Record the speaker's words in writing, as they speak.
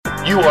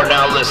You are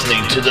now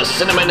listening to the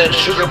Cinnamon and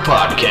Sugar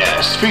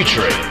Podcast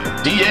featuring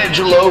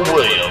D'Angelo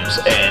Williams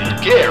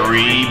and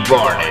Gary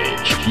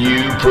Barnage.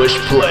 You push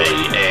play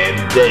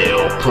and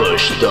they'll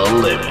push the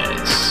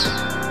limits.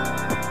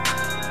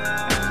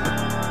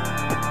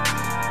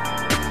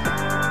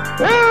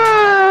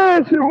 Hey,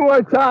 it's your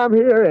boy Tom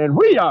here, and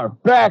we are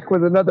back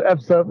with another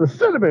episode of the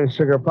Cinnamon and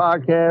Sugar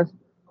Podcast.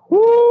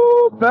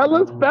 Woo,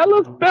 fellas.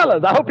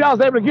 I hope y'all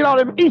was able to get all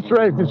them Easter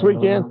eggs this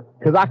weekend,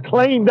 because I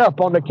cleaned up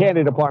on the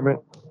candy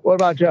department. What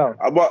about y'all?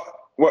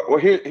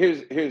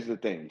 Here's the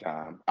thing,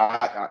 Tom.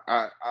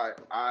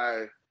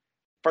 I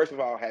first of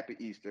all, happy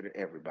Easter to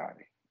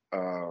everybody.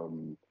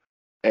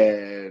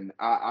 And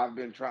I've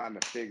been trying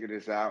to figure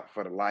this out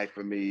for the life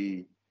of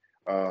me,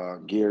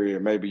 Gary,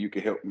 and maybe you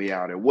can help me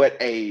out. At what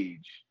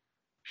age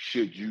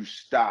should you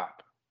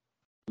stop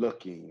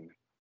looking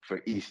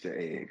for Easter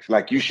eggs?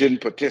 Like, you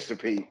shouldn't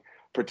participate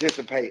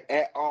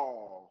at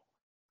all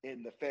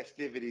in the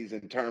festivities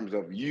in terms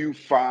of you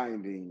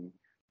finding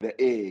the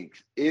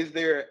eggs. Is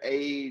there an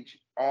age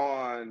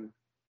on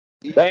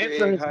Easter The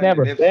answer egg is hunting?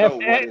 never. And if so,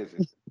 what is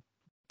it?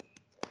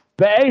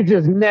 The age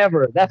is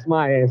never. That's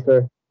my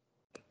answer.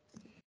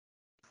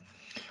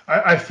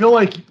 I feel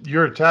like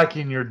you're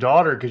attacking your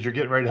daughter because you're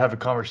getting ready to have a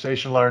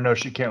conversation. Let her know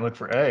she can't look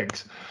for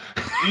eggs.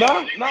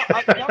 No. I'm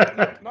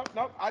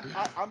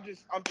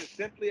just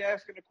simply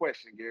asking a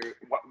question, Gary.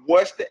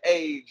 What's the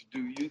age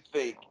do you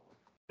think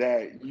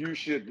that you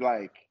should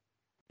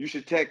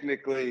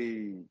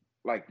technically,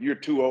 like, you're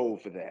too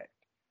old for that?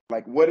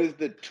 Like, what is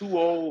the too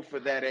old for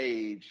that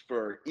age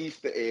for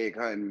Easter egg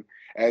hunting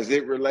as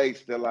it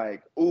relates to,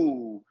 like,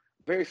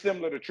 very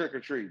similar to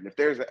trick-or-treating. If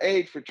there's an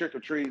age for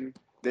trick-or-treating,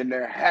 then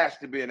there has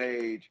to be an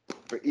age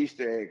for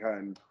Easter egg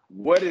hunting.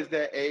 What is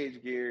that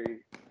age, Gary?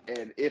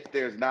 And if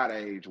there's not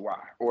an age, why?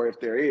 Or if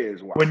there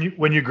is, why?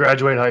 When you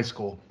graduate high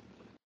school.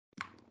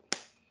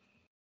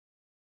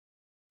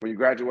 When you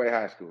graduate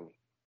high school.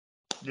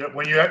 Yeah,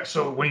 when you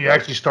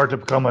actually start to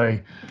become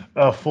a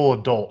full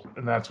adult,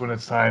 and that's when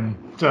it's time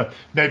to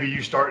maybe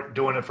you start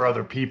doing it for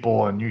other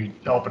people and you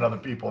helping other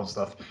people and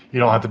stuff. You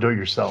don't have to do it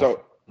yourself.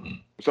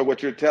 So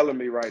what you're telling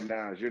me right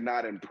now is you're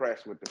not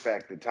impressed with the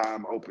fact that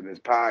Tom opened his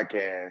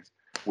podcast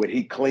when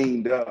he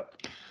cleaned up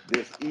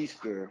this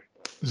Easter.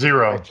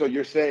 Zero. Right? So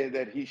you're saying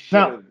that he should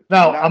have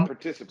not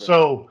participated.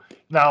 So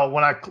now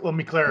let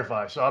me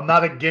clarify. So I'm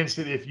not against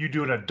it if you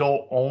do an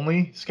adult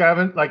only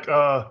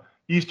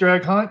Easter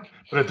egg hunt,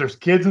 but if there's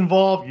kids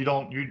involved, you're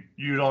not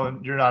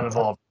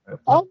involved.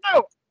 Oh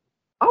no,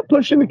 I'm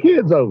pushing the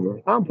kids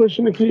over. I'm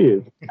pushing the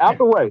kids out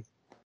the way.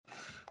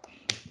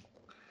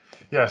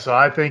 Yeah, so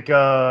I think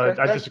I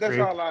disagree.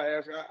 That's all I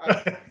ask.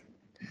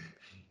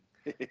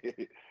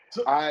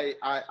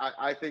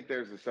 I think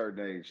there's a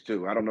certain age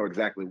too. I don't know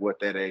exactly what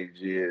that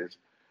age is,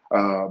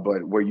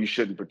 but where you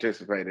shouldn't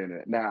participate in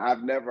it. Now,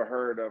 I've never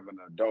heard of an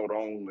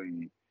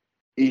adult-only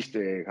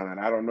Easter egg hunt.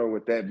 I don't know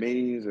what that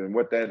means and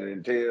what that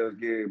entails,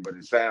 Gary, but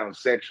it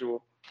sounds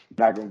sexual.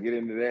 Not gonna get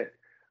into that.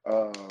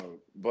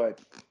 But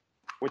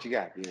what you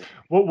got, Gary?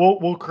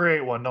 We'll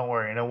create one. Don't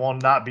worry, and it will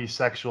not be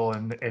sexual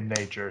in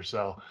nature.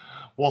 So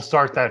we'll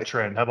start that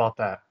trend. How about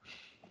that?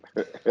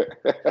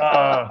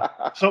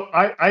 So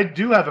I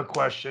do have a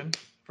question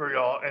for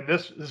y'all, and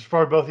this is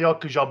for both of y'all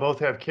because y'all both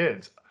have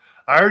kids.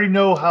 I already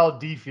know how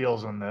D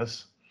feels on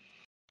this.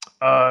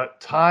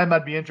 Time,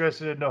 I'd be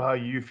interested to know how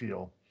you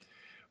feel.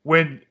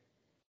 When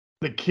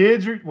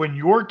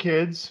your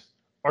kids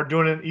are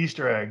doing an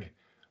Easter egg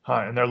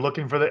hunt and they're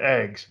looking for the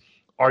eggs,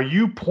 are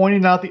you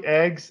pointing out the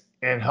eggs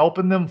and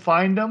helping them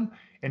find them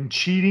and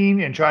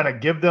cheating and trying to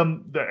give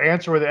them the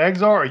answer where the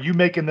eggs are? Or are you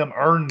making them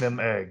earn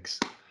them eggs?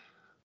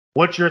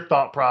 What's your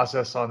thought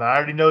process on that? I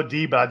already know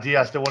D, but D,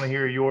 I still want to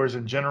hear yours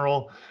in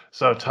general.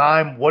 So,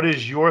 Time, what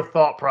is your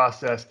thought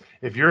process?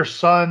 If your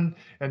son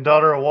and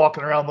daughter are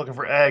walking around looking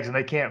for eggs and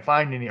they can't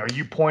find any, are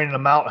you pointing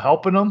them out,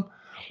 helping them,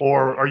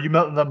 or are you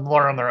letting them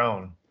learn on their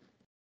own?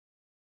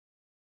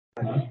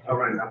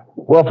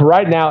 Well, for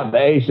right now, at the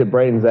age that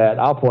Braden's at,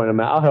 I'll point them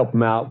out. I'll help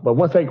them out. But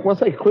once they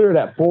clear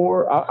that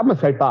 4, I'm gonna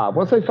say 5.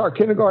 Once they start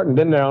kindergarten,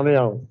 then they're on their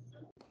own.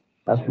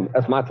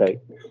 That's my take.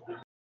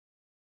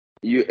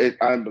 It's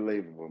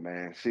unbelievable,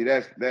 man. See,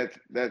 that's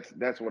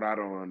what I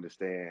don't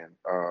understand,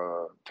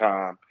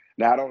 Tom.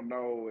 Now, I don't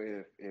know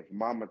if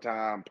Mama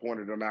Tom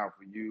pointed them out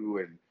for you,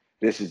 and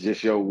this is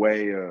just your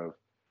way of,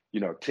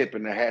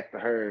 tipping the hat to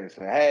her and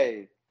say,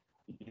 hey,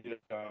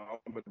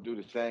 I'm gonna do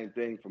the same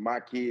thing for my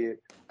kid.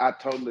 I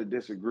totally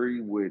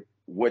disagree with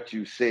what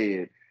you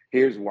said.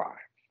 Here's why.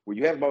 When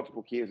you have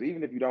multiple kids,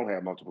 even if you don't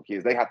have multiple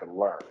kids, they have to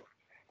learn.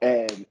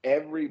 And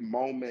every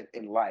moment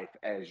in life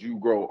as you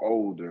grow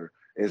older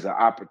is an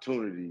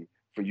opportunity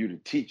for you to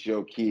teach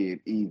your kid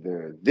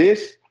either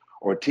this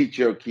or teach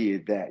your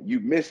kid that. You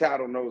miss out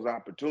on those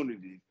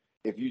opportunities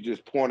if you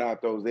just point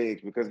out those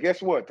eggs. Because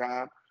guess what,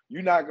 Tom?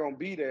 You're not going to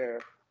be there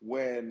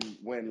when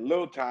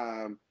little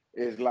Tom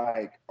is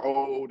like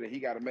old and he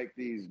got to make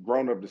these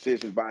grown-up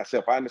decisions by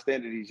himself. I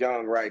understand that he's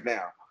young right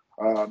now.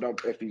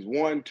 If he's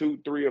 1, 2,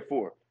 3, or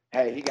 4,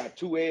 Hey, he got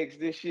 2 eggs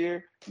this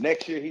year.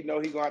 Next year, he know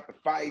he gonna have to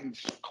fight and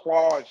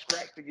claw and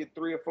scratch to get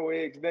 3 or 4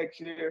 eggs next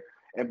year.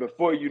 And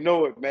before you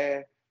know it,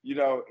 man,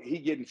 he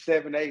getting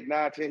 7, 8,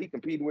 9, 10. He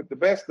competing with the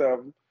best of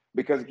them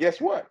because guess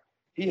what?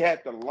 He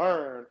had to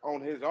learn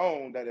on his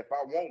own that if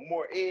I want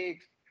more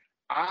eggs,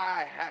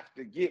 I have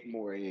to get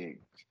more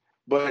eggs.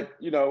 But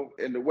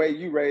in the way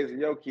you raising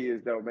your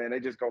kids, though, man, they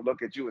just gonna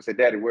look at you and say,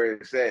 "Daddy, where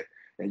it's at?"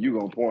 And you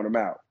gonna point them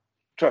out.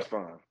 Trust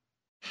fund.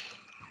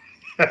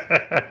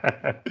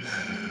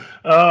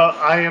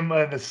 I am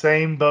in the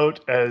same boat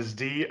as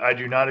D. I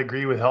do not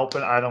agree with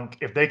helping. I don't.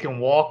 If they can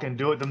walk and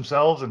do it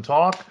themselves and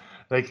talk,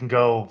 they can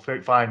go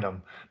find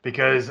them.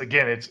 Because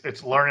again,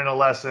 it's learning a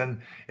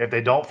lesson. If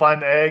they don't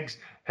find the eggs,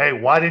 hey,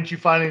 why didn't you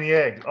find any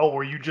eggs? Oh,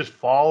 were you just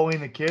following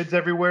the kids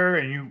everywhere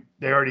and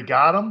they already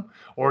got them,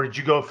 or did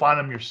you go find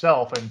them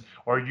yourself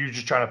or are you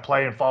just trying to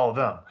play and follow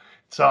them?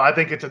 So I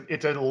think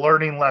it's a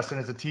learning lesson,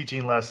 it's a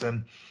teaching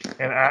lesson,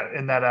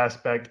 in that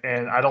aspect.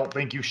 And I don't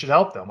think you should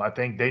help them. I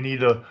think they need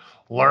to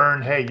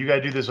learn. Hey, you got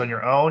to do this on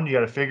your own. You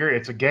got to figure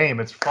it's a game.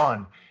 It's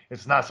fun.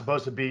 It's not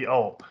supposed to be,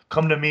 oh,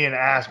 come to me and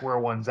ask where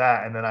one's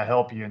at, and then I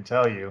help you and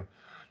tell you,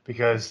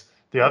 because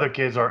the other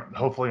kids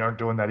hopefully aren't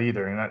doing that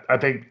either. And I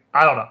think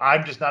I don't know.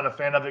 I'm just not a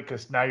fan of it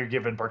because now you're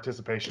giving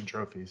participation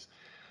trophies.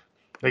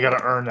 They got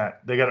to earn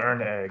that. They got to earn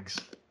the eggs.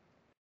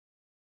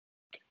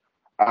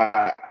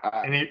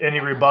 Any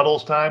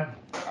rebuttals, time?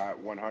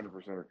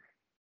 100%.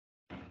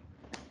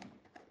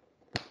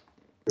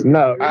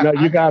 No,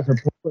 you guys are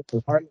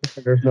pointless.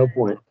 There's no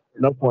point.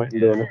 No point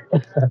in doing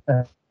it.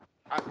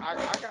 I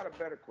got a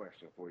better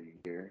question for you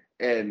here,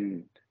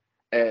 and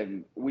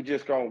we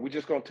just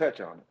gonna touch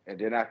on it, and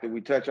then after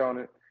we touch on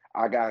it,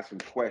 I got some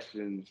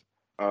questions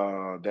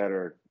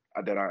that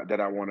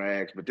I want to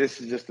ask, but this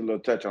is just a little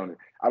touch on it.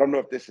 I don't know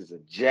if this is a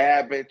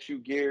jab at you,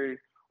 Gary,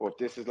 or if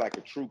this is like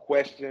a true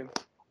question.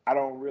 I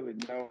don't really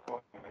know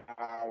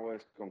how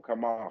it's gonna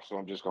come off, so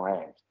I'm just gonna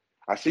ask.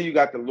 I see you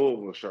got the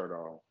Louisville shirt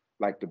on.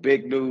 Like the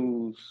big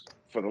news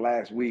for the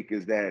last week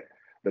is that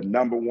the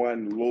number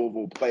 1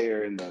 Louisville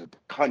player in the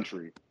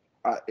country,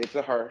 it's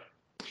a her.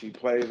 She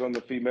plays on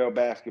the female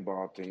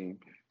basketball team.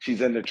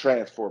 She's in the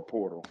transfer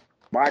portal.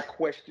 My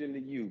question to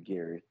you,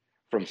 Gary,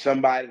 from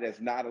somebody that's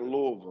not a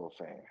Louisville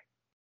fan,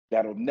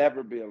 that'll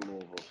never be a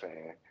Louisville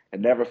fan,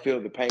 and never feel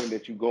the pain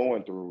that you're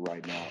going through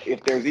right now,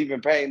 if there's even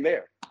pain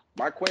there.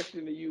 My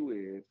question to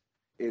you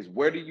is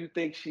where do you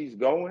think she's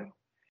going?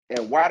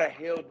 And why the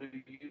hell do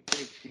you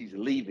think she's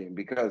leaving?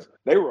 Because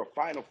they were a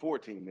Final Four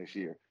team this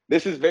year.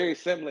 This is very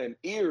similar and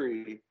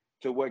eerie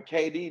to what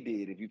KD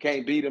did. If you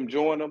can't beat them,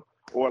 join them.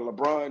 Or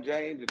LeBron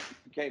James, if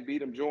you can't beat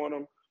them, join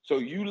them. So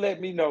you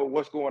let me know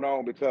what's going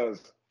on,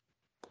 because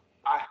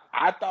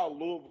I thought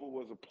Louisville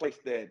was a place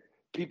that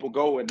people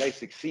go and they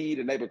succeed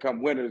and they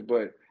become winners,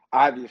 but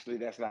obviously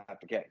that's not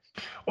the case.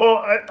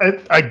 Well,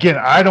 again,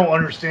 I don't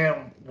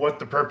understand what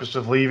the purpose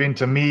of leaving.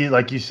 To me,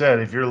 like you said,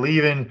 if you're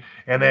leaving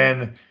and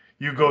then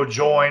you go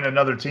join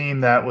another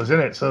team that was in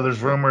it. So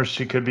there's rumors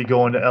she could be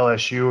going to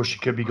LSU or she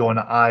could be going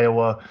to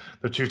Iowa,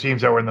 the 2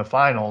 teams that were in the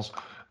finals.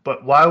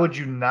 But why would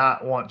you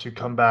not want to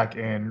come back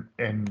and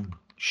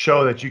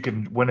show that you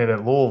can win it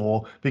at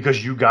Louisville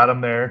because you got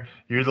them there?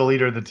 You're the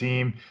leader of the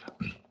team.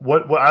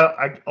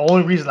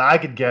 Only reason I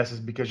could guess is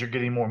because you're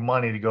getting more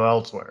money to go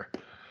elsewhere.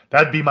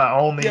 That'd be my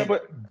only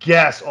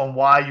guess on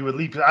why you would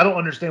leave. Because I don't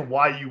understand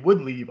why you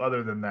would leave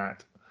other than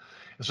that.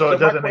 So it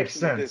doesn't make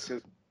sense.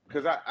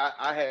 Because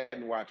I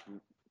hadn't watched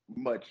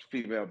much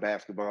female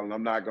basketball, and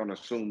I'm not going to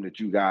assume that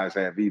you guys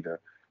have either.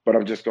 But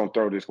I'm just going to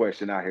throw this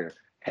question out here.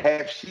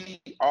 Have she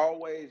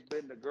always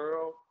been the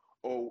girl,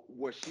 or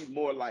was she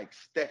more like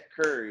Steph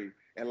Curry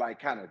and like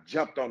kind of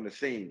jumped on the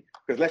scene?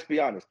 Because let's be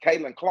honest,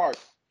 Caitlin Clark,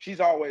 she's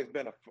always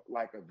been a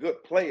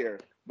good player,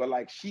 but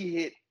like she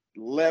hit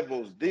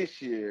levels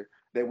this year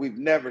that we've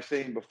never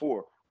seen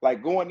before.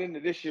 Like going into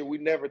this year, we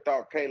never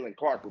thought Caitlin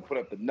Clark would put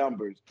up the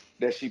numbers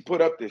that she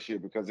put up this year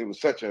because it was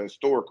such a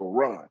historical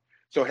run.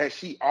 So has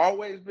she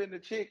always been the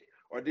chick,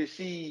 or did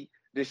she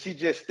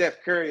just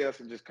Steph Curry us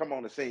and just come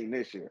on the scene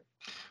this year?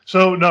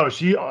 So no,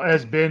 she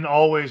has been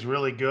always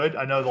really good.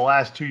 I know the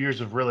last 2 years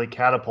have really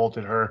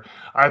catapulted her.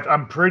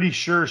 I'm pretty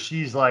sure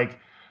she's like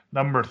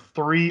number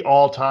 3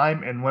 all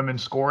time in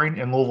women's scoring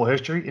in Louisville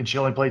history, and she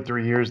only played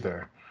 3 years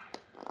there.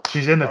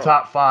 She's in the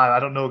top 5. I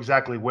don't know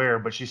exactly where,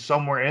 but she's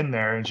somewhere in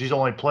there, and she's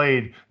only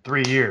played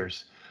 3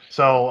 years.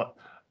 So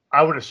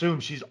I would assume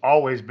she's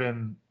always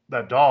been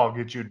that dog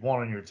that you'd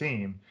want on your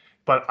team.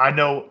 But I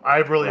know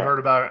I've really heard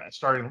about it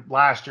starting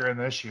last year and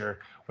this year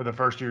for the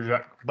first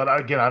year. But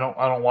again, I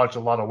don't watch a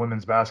lot of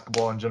women's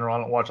basketball in general. I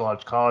don't watch a lot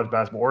of college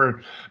basketball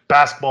or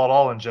basketball at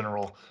all in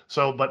general.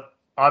 So, but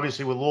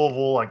obviously with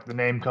Louisville, like the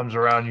name comes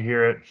around, you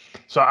hear it.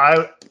 So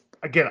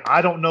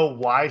I don't know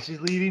why she's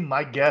leaving.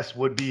 My guess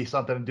would be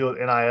something to do with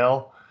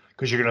NIL,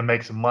 because you're going to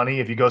make some money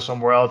if you go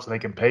somewhere else and they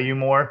can pay you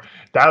more.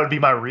 That would be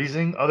my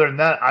reasoning. Other than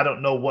that, I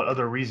don't know what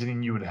other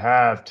reasoning you would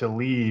have to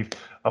leave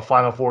a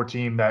Final Four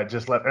team that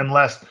just left,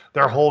 unless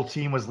their whole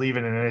team was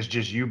leaving and it's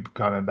just you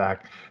coming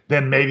back.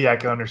 Then maybe I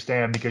can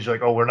understand, because you're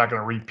like, oh, we're not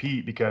going to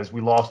repeat because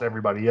we lost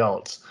everybody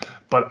else.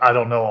 But I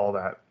don't know all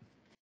that.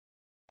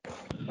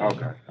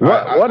 Okay.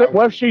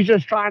 What if she's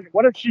just trying?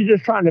 What if she's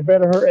just trying to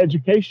better her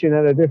education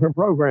at a different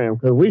program?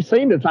 Because we've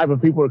seen the type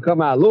of people that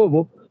come out of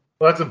Louisville.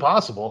 Well, that's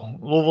impossible.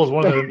 Louisville's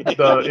one of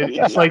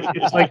it's like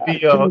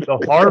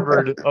the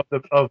Harvard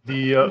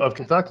of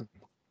Kentucky.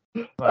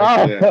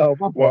 Like,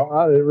 well,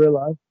 I didn't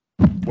realize.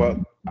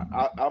 Well,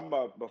 I'm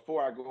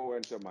before I go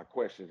into my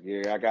questions,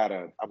 Gary, we're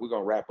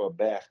gonna wrap up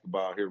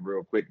basketball here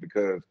real quick,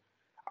 because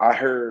I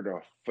heard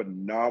a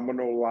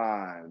phenomenal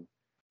line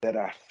that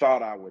I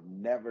thought I would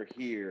never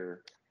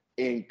hear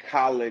in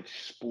college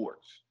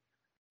sports.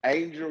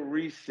 Angel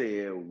Reese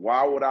said,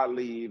 "Why would I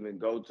leave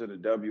and go to the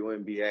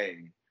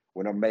WNBA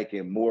when I'm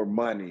making more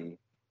money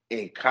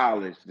in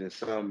college than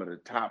some of the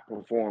top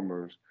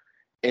performers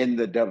in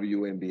the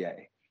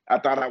WNBA?" I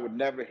thought I would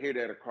never hear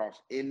that across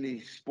any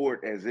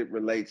sport as it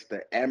relates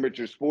to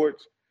amateur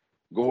sports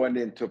going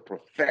into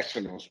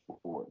professional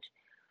sports.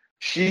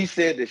 She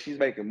said that she's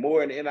making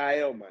more in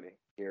NIL money,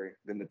 Gary,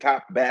 than the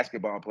top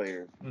basketball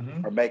players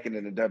are making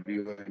in the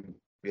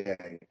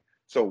WNBA.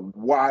 So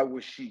why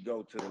would she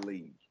go to the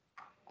league?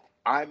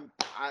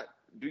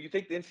 Do you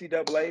think the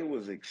NCAA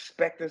was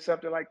expecting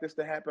something like this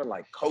to happen?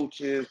 Like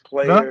coaches,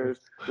 players?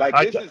 No.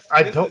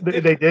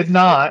 They did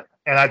not.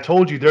 And I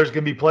told you there's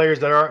going to be players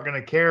that aren't going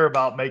to care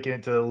about making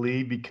it to the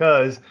league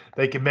because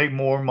they can make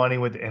more money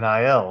with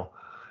NIL.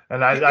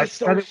 And I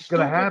said it's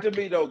going to happen to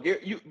me, though.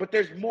 But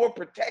there's more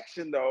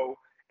protection, though,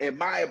 in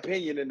my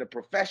opinion, in the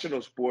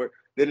professional sport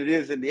than it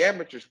is in the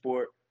amateur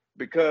sport,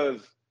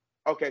 because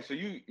okay, so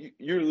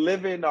you're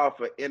living off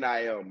of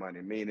NIL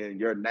money, meaning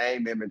your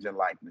name, image, and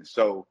likeness.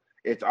 So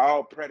it's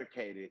all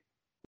predicated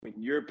when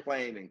you're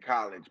playing in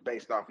college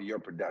based off of your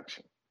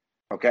production.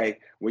 Okay,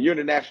 when you're in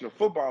the National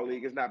Football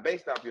League, it's not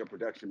based off of your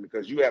production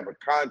because you have a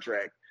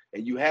contract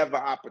and you have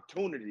an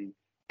opportunity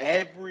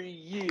every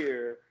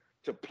year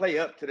to play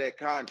up to that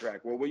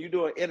contract. Well, when you're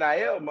doing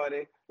NIL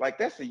money, like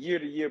that's a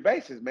year-to-year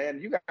basis, man.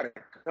 You got to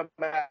come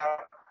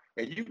out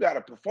and you got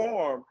to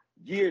perform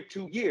year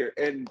to year.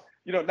 And,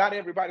 you know, not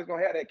everybody's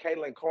going to have that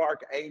Caitlin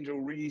Clark, Angel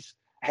Reese,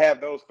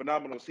 have those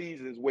phenomenal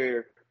seasons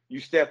where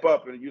you step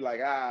up and you're like,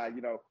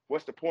 you know,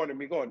 what's the point of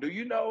me going? Do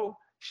you know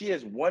she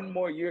has one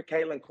more year,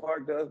 Caitlin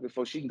Clark does,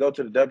 before she can go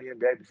to the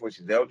WNBA before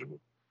she's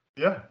eligible?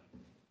 Yeah.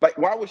 Like,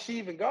 why would she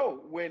even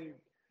go when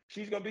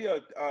she's going to be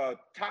a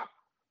top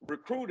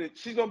recruited?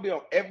 She's going to be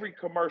on every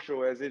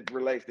commercial as it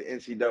relates to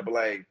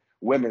NCAA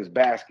women's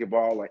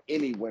basketball or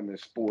any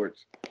women's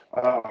sports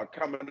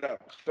coming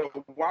up. So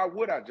why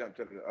would I jump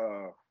to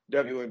the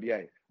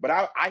WNBA? But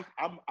I'm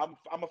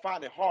gonna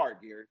find it hard,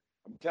 Gary.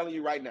 I'm telling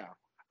you right now.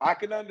 I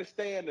can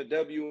understand the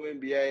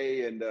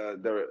WNBA and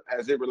the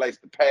as it relates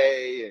to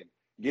pay and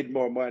getting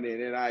more money and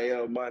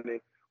NIL money,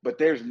 but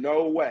there's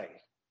no way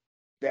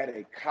that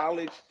a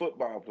college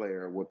football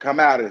player would come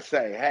out and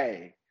say,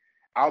 "Hey,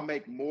 I'll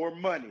make more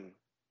money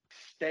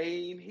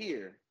staying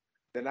here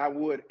than I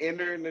would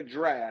entering the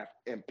draft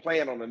and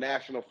playing on the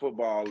National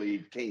Football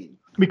League team."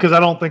 Because I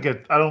don't think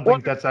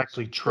that's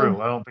actually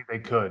true. I don't think they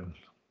could.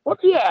 Well,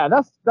 yeah,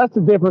 that's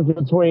the difference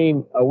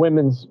between a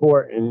women's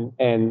sport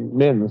and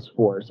men's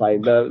sports.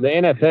 Like the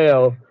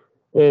NFL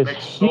is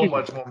makes so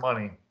much more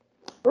money.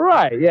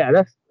 Right? Yeah,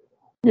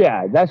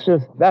 that's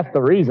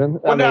the reason.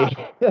 Well,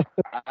 hold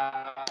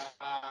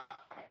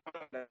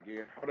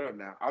up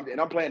now.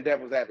 I'm playing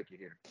devil's advocate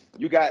here.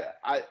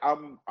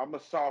 I'm a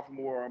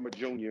sophomore. I'm a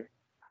junior.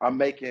 I'm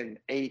making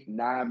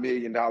 $8-9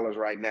 million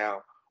right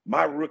now.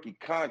 My rookie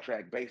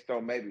contract, based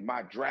on maybe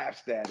my draft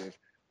status,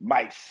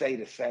 might say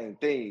the same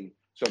thing.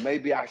 So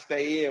maybe I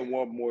stay in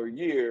one more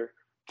year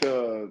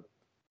to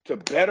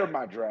better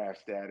my draft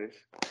status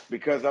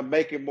because I'm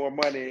making more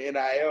money in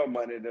NIL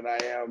money than I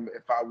am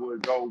if I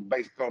would go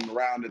based on the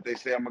round that they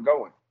say I'm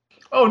going.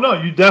 Oh no,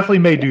 you definitely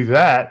may do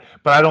that,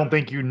 but I don't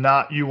think you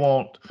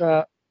won't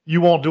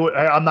do it.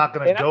 I'm not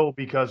going to go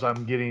because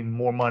I'm getting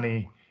more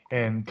money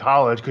in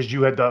college because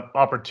you had the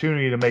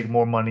opportunity to make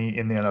more money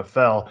in the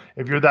NFL.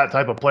 If you're that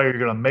type of player, you're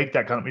going to make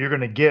that you're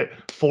going to get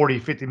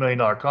 $40-50 million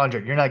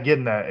contract. You're not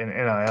getting that in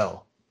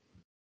NIL.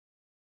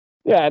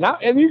 Yeah,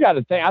 and you got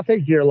to think. I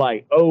think you're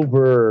like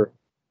over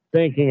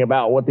thinking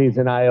about what these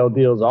NIL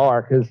deals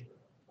are because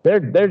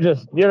they're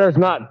just there's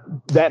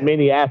not that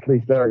many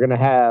athletes that are going to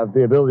have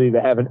the ability to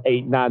have an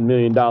 $8-9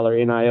 million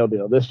NIL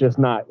deal. That's just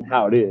not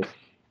how it is.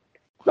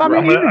 I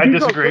mean, I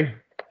disagree.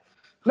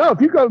 If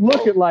you go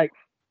look at like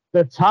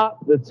the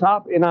top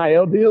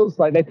NIL deals,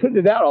 like they put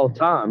it out all the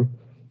time.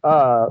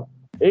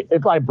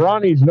 It's like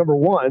Bronny's number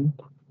one,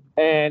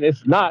 and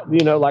it's not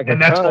like. And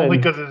that's only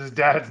because of his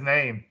dad's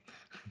name.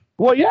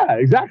 Well, yeah,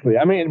 exactly.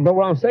 I mean, but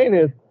what I'm saying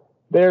is,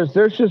 there's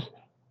just.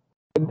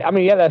 I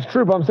mean, yeah, that's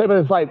true. But I'm saying, but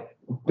it's like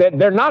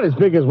they're not as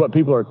big as what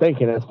people are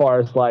thinking. As far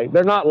as like,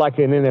 they're not like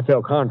an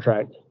NFL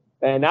contract.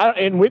 And I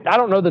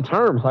don't know the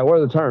terms. Like, what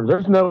are the terms?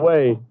 There's no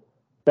way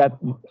that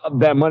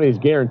money is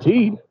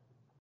guaranteed.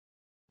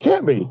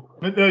 Can't be.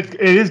 It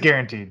is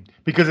guaranteed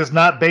because it's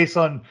not based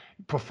on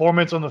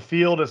performance on the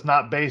field. It's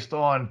not based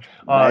on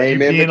you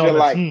being on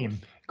the team.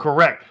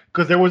 Correct.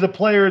 Because there was a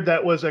player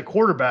that was a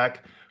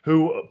quarterback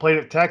who played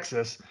at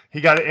Texas.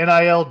 He got an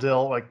NIL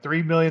deal, like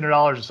 $3 million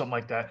or something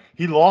like that.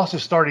 He lost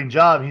his starting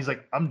job. And he's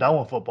like, I'm done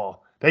with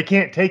football. They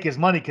can't take his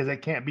money because they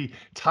can't be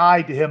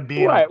tied to him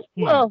being right. on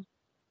the team. Well,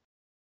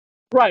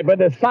 right, but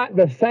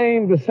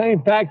the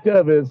same fact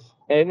of is,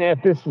 and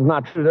if this is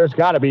not true, there's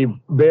got to be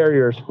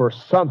barriers for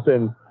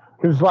something.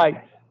 Because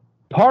like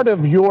part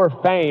of your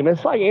fame,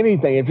 it's like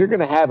anything. If you're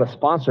going to have a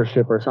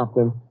sponsorship or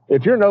something,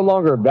 if you're no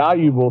longer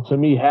valuable to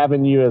me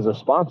having you as a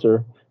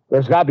sponsor,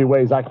 there's got to be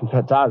ways I can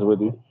cut ties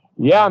with you.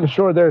 Yeah, I'm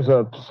sure there's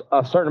a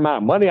certain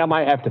amount of money I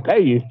might have to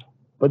pay you,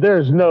 but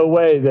there's no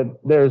way that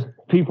there's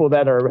people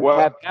that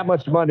have that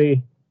much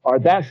money, are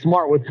that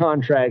smart with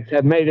contracts,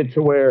 have made it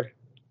to where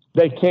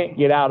they can't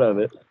get out of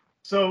it.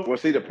 So, well,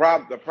 see, the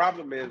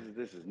problem is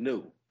this is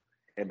new,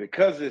 and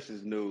because this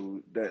is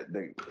new,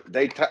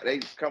 they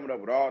coming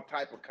up with all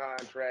type of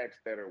contracts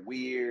that are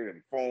weird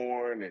and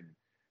foreign and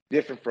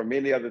different from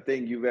any other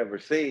thing you've ever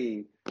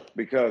seen.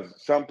 Because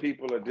some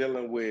people are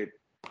dealing with,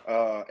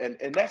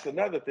 and that's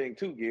another thing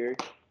too, Gary.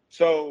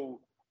 So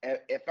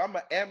if I'm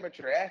an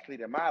amateur athlete,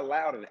 am I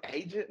allowed an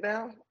agent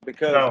now?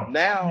 Because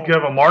now you can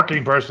have a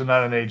marketing person,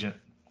 not an agent.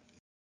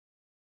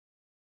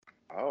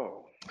 Oh.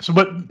 So,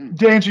 but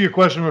to answer your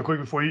question real quick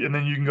before you, and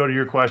then you can go to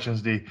your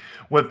questions, D.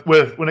 With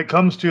when it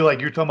comes to like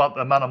you're talking about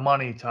the amount of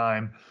money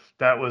time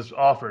that was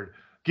offered.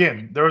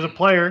 Again, there was a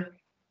player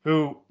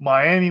who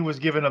Miami was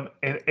giving him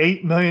an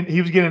 $8 million.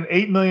 He was getting an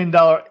 $8 million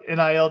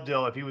NIL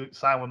deal if he would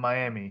sign with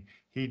Miami.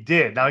 He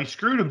did. Now he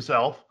screwed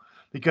himself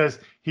because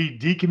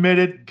he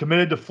committed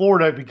to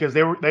Florida because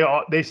they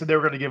said they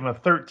were going to give him a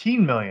 $13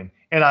 million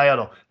NIL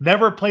deal.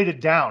 Never played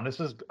it down. This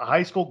is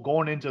high school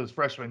going into his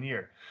freshman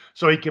year.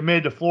 So he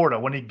committed to Florida.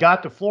 When he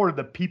got to Florida,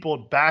 the people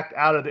backed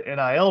out of the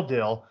NIL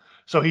deal.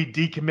 So he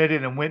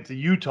decommitted and went to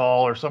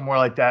Utah or somewhere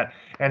like that.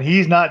 And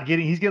he's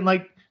getting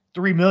like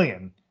 $3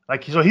 million.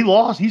 Like, so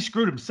he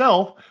screwed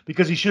himself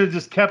because he should have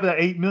just kept that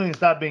 $8 million,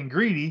 stopped being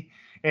greedy.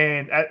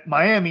 And at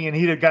Miami, and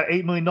he'd have got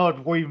 $8 million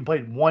before he even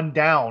played one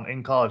down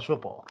in college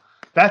football.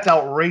 That's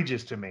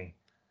outrageous to me.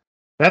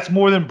 That's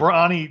more than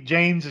Bronny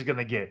James is going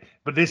to get.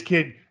 But this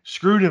kid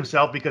screwed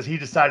himself because he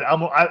decided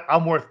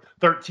I'm worth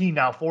 13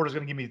 now. Florida's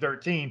going to give me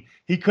 13.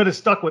 He could have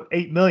stuck with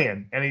 $8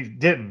 million, and he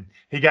didn't.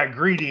 He got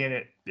greedy,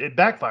 and it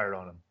backfired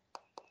on him.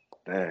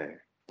 Dang.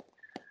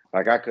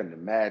 Like, I couldn't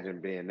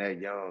imagine being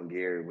that young,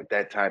 Gary, with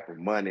that type of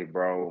money,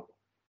 bro.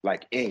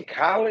 Like, in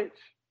college?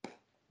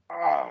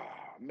 Oh,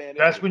 man.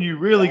 That's when you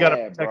really got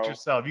to protect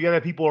yourself. You got to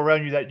have people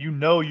around you that you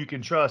know you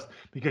can trust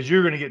because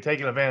you're going to get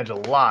taken advantage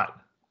of a lot.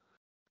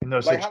 In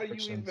those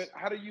situations.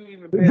 How do you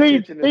even pay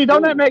attention to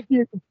don't that make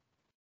you?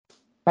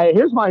 Hey,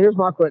 here's my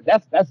question.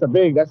 That's a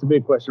big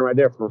question right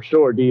there for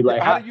sure, D. Like,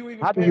 how do you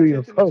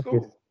even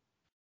focus?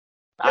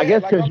 I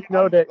guess because you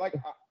know that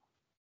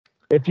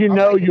if you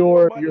know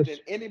your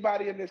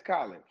anybody in this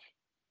college,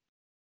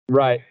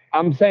 right?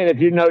 I'm saying if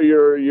you know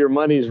your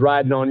money's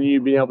riding on you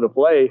being able to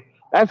play,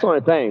 that's the only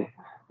thing.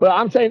 But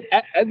I'm saying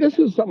this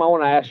is something I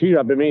want to ask you.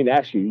 I've been meaning to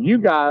ask you. You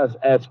guys,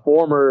 as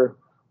former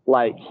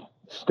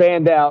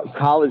standout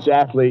college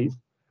athletes,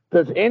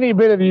 does any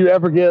bit of you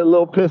ever get a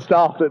little pissed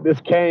off that this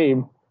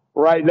came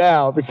right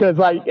now? Because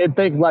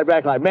thinking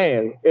back,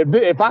 man,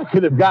 if I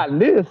could have gotten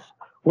this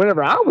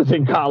whenever I was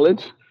in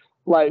college,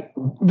 I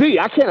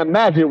can't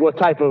imagine what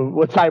type of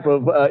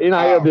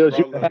NIL deals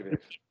you have.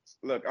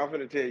 Look, I'm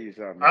gonna tell you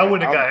something. I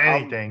wouldn't have got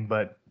anything,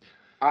 but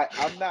I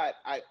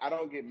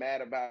don't get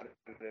mad about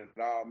it at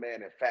all,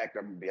 man. In fact,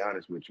 I'm gonna be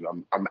honest with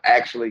you. I'm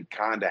actually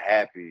kind of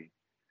happy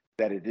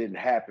that it didn't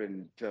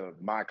happen to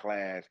my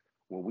class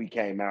when we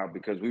came out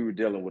because we were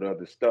dealing with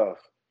other stuff.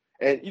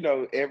 And,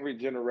 every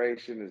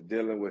generation is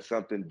dealing with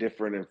something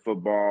different in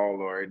football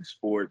or in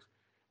sports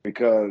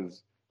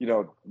because,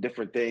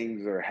 different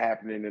things are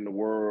happening in the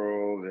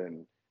world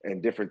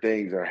and different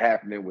things are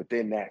happening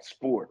within that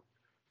sport.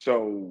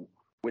 So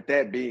with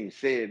that being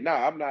said, no,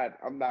 I'm not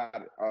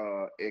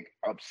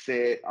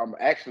upset. I'm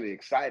actually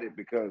excited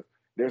because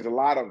there's a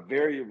lot of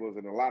variables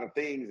and a lot of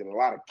things and a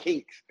lot of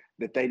kinks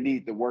that they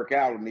need to work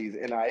out on these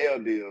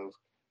NIL deals.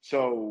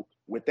 So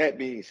with that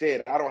being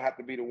said, I don't have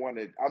to be the one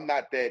I'm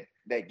not that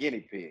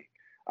guinea pig.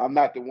 I'm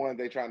not the one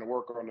they trying to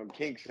work on them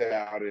kinks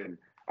out, and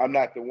I'm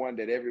not the one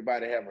that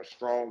everybody have a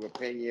strong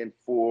opinion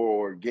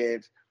for or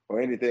against or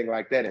anything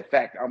like that. In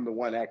fact, I'm the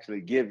one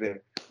actually giving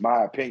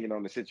my opinion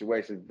on the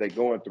situations they're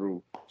going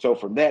through. So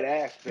from that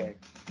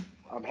aspect,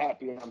 I'm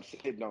happy I'm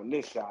sitting on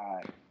this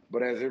side.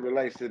 But as it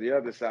relates to the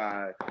other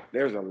side,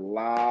 there's a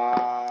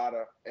lot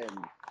of, and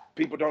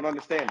people don't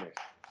understand this.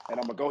 And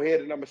I'm going to go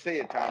ahead and I'm going to say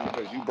it, Tom,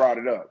 because you brought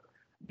it up.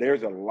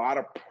 There's a lot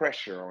of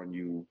pressure on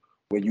you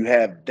when you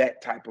have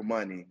that type of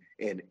money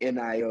and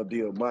NIL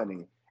deal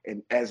money.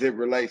 And as it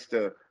relates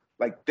to,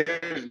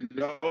 there's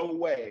no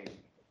way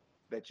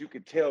that you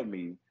could tell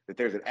me that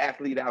there's an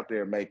athlete out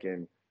there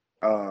making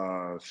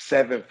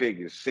seven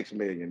figures, 6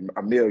 million,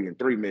 a million,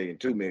 3 million,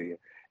 2 million,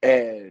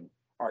 and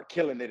are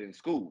killing it in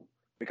school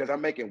because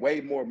I'm making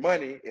way more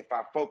money if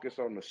I focus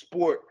on the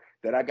sport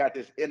that I got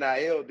this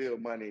NIL deal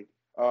money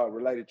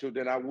related to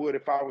than I would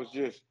if I was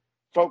just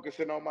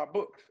focusing on my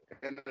books.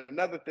 And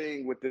another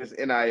thing with this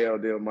NIL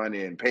deal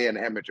money and paying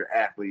amateur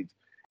athletes,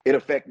 it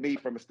affect me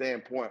from a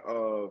standpoint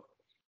of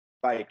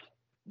like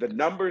the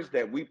numbers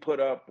that we put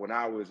up when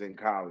I was in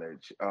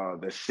college,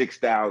 the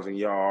 6,000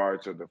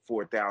 yards or the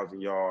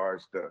 4,000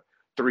 yards, the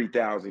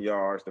 3,000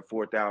 yards, the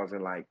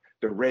 4,000, like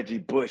the Reggie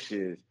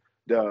Bushes,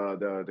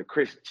 the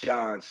Chris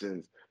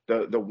Johnsons,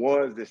 the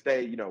ones that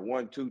stayed,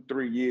 1, 2,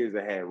 3 years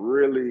that had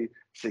really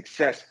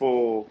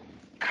successful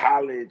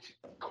college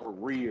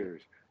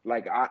careers.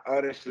 Like I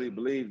honestly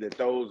believe that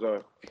those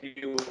are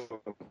few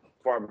and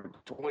far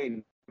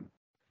between.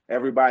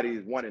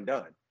 Everybody's one and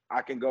done.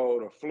 I can go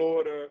to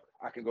Florida.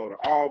 I can go to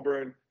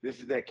Auburn. This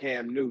is that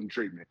Cam Newton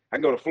treatment. I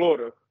can go to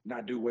Florida,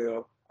 not do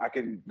well. I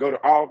can go to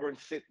Auburn,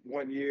 sit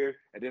 1 year,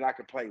 and then I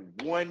can play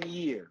 1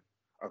 year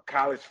of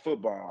college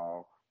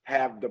football,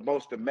 have the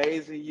most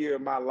amazing year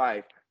of my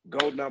life,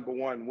 go number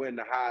one, win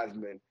the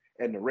Heisman,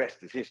 and the rest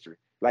is history.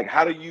 Like,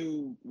 how do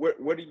you,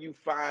 where do you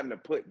find to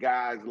put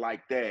guys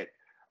like that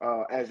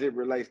as it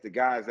relates to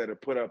guys that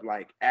have put up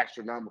like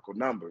astronomical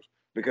numbers?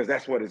 Because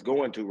that's what it's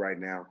going to right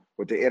now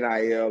with the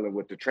NIL and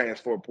with the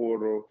transfer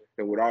portal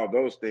and with all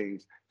those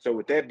things. So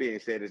with that being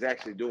said, it's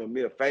actually doing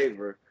me a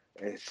favor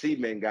and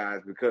cement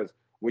guys, because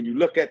when you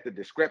look at the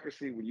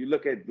discrepancy, when you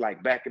look at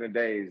like back in the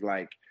days,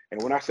 like,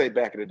 and when I say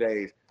back in the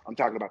days, I'm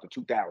talking about the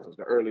 2000s,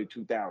 the early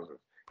 2000s,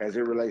 as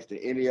it relates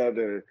to any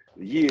other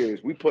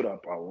years, we put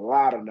up a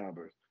lot of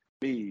numbers.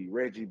 Me,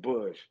 Reggie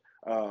Bush,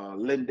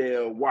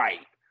 Lindell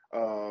White,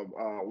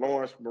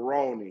 Lawrence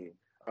Maroney,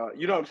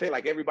 you know what I'm saying?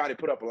 Like everybody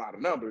put up a lot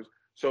of numbers.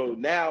 So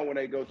now when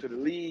they go to the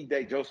league,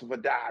 Joseph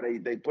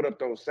Adai, they put up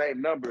those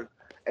same numbers,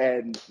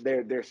 and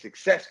they're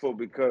successful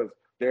because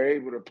they're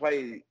able to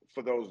play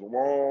for those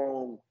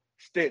long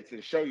stints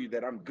and show you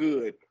that I'm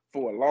good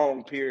for a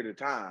long period of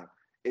time.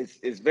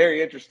 It's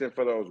very interesting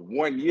for those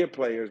 1 year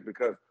players,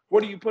 because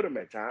what do you put them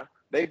at, Tom?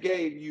 They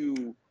gave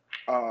you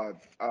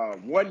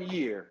 1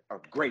 year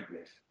of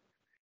greatness.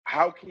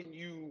 How can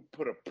you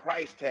put a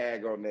price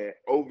tag on that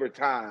over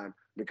time?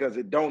 Because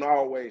it don't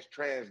always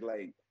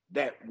translate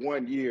that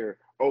 1 year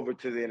over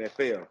to the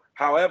NFL.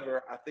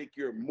 However, I think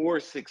you're more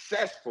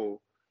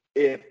successful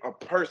if a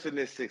person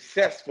is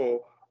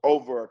successful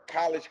over a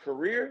college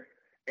career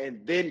and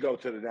then go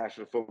to the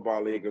National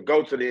Football League or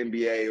go to the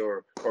NBA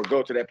or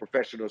go to that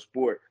professional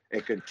sport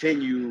and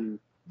continue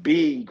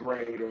being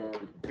great or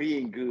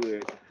being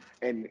good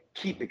and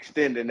keep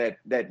extending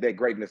that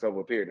greatness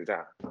over a period of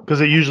time. Because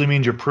it usually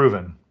means you're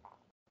proven.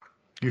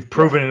 You've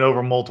proven it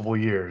over multiple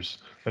years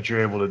that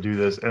you're able to do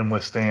this and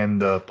withstand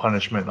the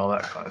punishment and all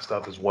that kind of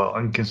stuff as well,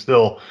 and can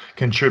still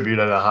contribute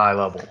at a high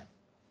level.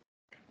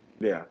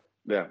 Yeah.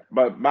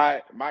 But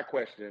my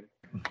question,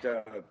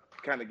 to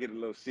kind of get a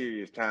little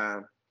serious,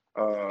 time,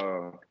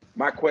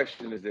 my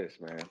question is this,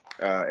 man,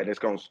 and it's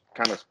going to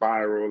kind of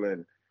spiral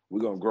and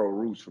we're going to grow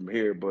roots from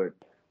here. But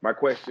my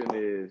question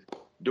is,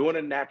 during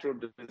a natural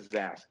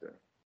disaster,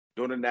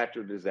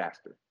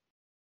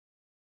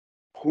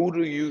 who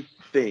do you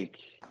think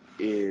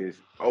is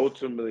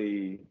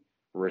ultimately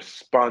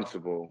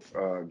responsible?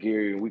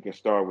 Gary, we can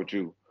start with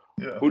you.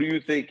 Yeah. Who do you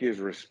think is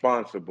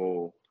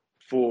responsible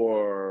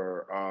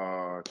for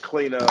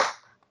cleanup,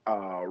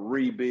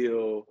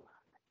 rebuild,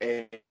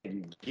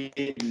 and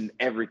getting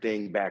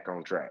everything back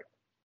on track?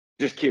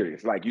 Just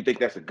curious. Like, you think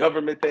that's a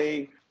government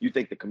thing? You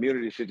think the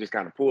community should just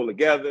kind of pull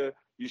together?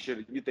 You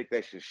think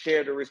they should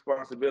share the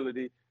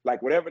responsibility?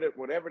 Like, whatever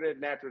that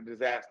natural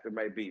disaster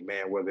may be,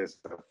 man, whether it's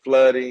a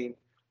flooding,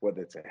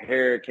 whether it's a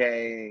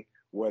hurricane,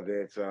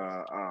 whether it's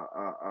a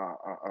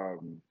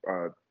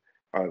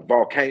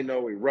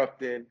volcano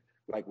erupting,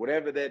 like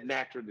whatever that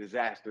natural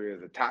disaster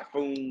is, a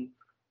typhoon,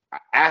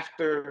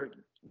 after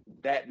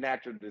that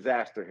natural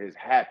disaster has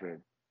happened,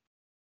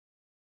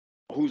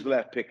 who's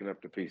left picking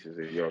up the pieces,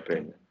 in your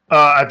opinion?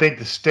 I think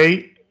the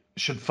state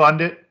should fund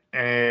it,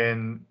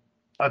 and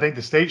I think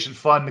the state should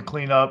fund the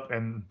cleanup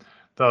and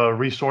the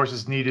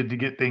resources needed to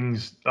get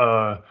things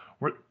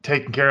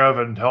taken care of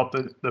and help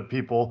the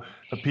people.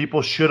 The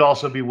people should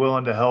also be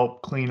willing to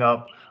help clean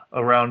up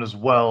around as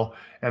well.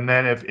 And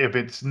then if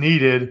it's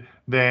needed,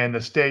 then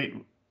the state,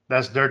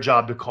 that's their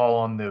job to call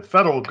on the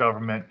federal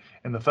government,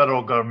 and the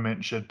federal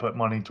government should put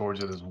money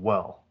towards it as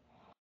well.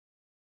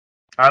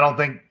 I don't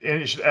think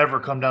it should ever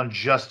come down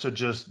just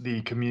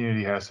the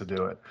community has to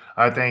do it.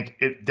 I think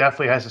it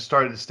definitely has to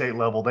start at the state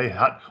level. They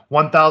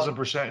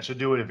 1,000% should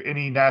do it. If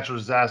any natural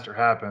disaster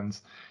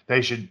happens,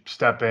 they should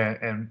step in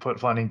and put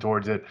funding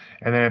towards it.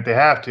 And then if they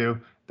have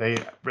to, they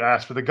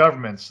ask for the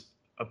government's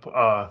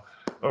a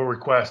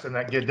request, and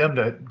that get them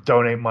to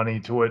donate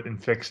money to it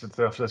and fix the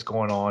stuff that's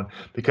going on.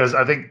 Because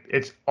I think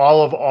it's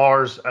all of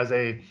ours as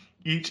a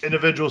each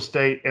individual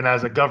state, and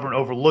as a government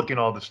overlooking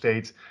all the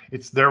states,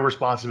 it's their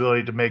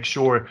responsibility to make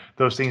sure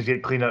those things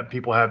get cleaned up.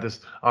 People have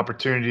this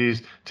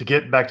opportunities to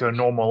get back to a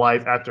normal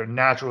life after a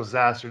natural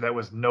disaster that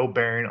was no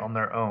bearing on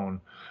their own.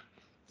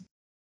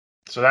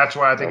 So that's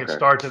why I think it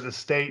starts at the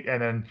state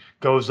and then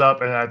goes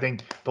up, and I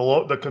think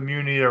the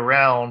community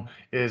around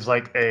is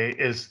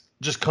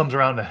just comes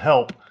around to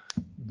help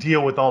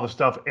deal with all the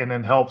stuff, and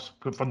then helps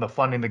from the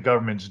funding the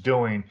government's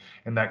doing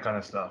and that kind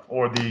of stuff,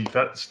 or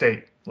the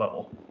state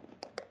level.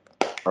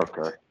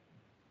 Okay.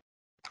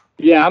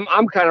 Yeah,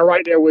 I'm kind of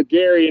right there with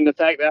Gary in the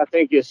fact that I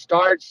think it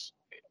starts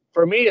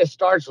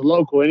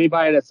local.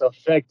 Anybody that's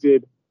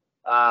affected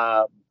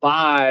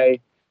by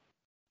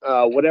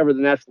whatever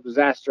the natural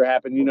disaster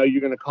happened,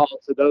 you're going to call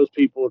to those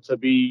people to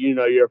be,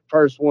 your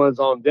first ones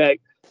on deck.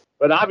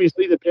 But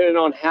obviously, depending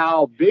on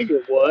how big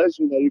it was,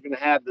 you're going to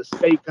have the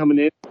state coming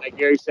in, like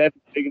Gary said,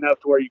 big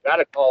enough to where you got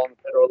to call on the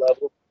federal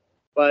level.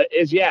 But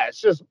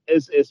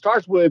it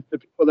starts with the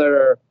people that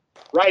are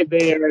right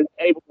there and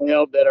able to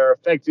help, that are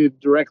affected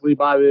directly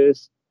by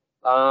this.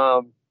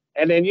 And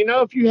then,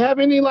 if you have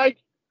any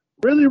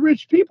really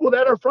rich people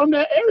that are from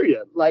that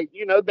area,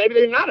 maybe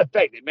they're not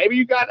affected. Maybe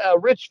you got a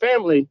rich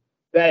family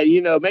that,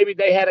 maybe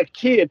they had a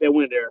kid that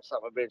went there or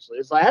something eventually.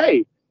 It's like,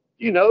 hey,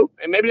 and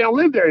maybe they don't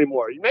live there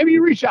anymore. Maybe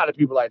you reach out to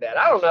people like that.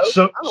 I don't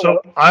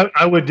know.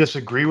 I would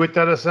disagree with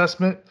that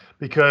assessment,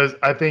 because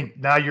I think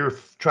now you're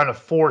trying to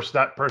force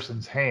that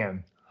person's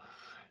hand.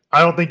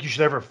 I don't think you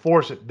should ever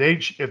force it.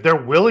 If they're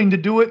willing to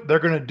do it, they're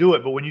going to do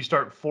it. But when you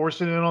start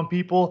forcing it on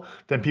people,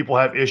 then people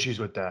have issues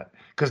with that,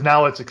 because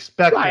now it's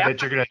expected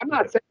that you're going to. I'm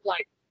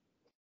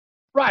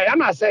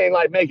not saying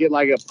make it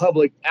like a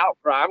public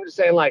outcry. I'm just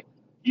saying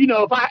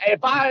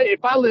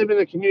if I live in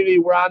a community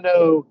where I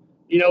know,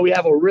 we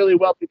have a really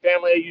wealthy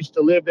family that used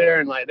to live there,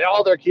 and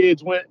all their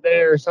kids went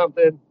there or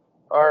something,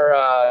 or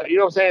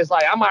what I'm saying? It's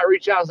I might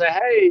reach out and say,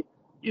 hey,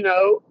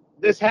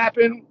 this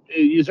happened.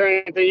 Is there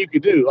anything you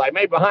could do?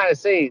 Maybe behind the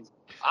scenes.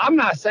 I'm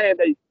not saying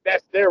that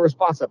that's their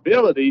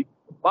responsibility,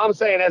 but I'm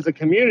saying as a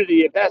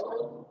community,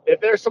 if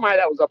there's somebody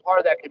that was a part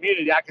of that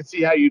community, I could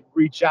see how you'd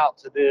reach out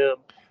to them.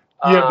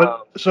 Yeah,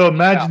 but so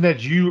imagine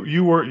that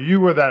you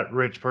were that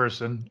rich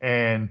person,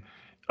 and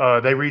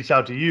they reached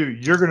out to you.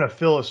 You're going to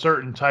feel a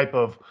certain type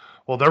of,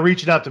 well, they're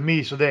reaching out to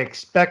me, so they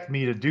expect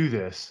me to do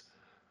this.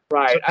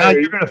 Right. So now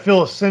you're going to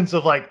feel a sense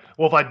of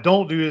well, if I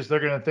don't do this, they're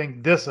going to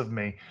think this of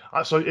me.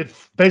 So it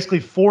basically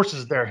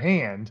forces their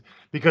hand,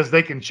 because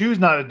they can choose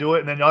not to do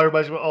it, and then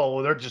everybody's going, oh,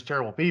 well, they're just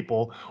terrible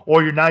people.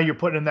 Or you're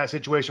put in that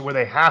situation where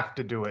they have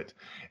to do it,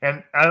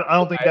 and I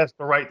don't think that's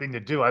the right thing to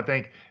do. I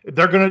think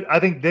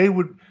they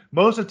would,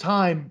 most of the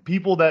time,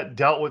 people that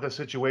dealt with a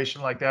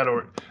situation like that,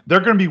 or they're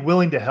going to be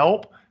willing to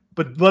help,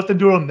 but let them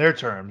do it on their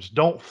terms.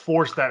 Don't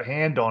force that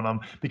hand on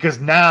them, because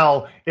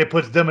now it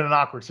puts them in an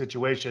awkward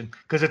situation,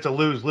 because it's a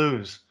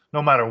lose-lose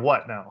no matter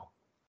what now.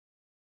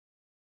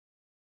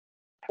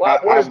 Well,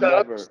 where's the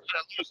other side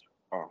of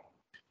losing?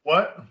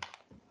 What?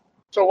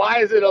 So why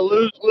is it a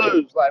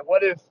lose-lose?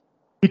 What if?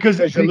 Because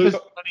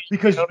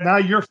now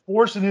you're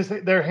forcing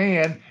their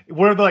hand,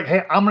 where they're like,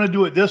 hey, I'm going to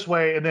do it this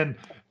way, and then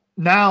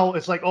now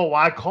it's like, oh,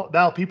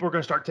 now people are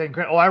going to start taking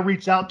credit. Oh, I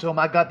reached out to them,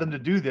 I got them to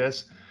do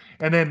this.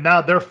 And then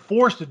now they're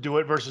forced to do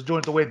it versus doing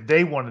it the way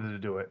they wanted to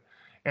do it.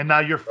 And now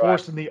you're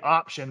forcing the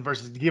option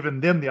versus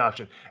giving them the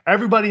option.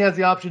 Everybody has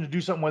the option to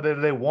do something whether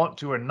they want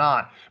to or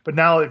not. But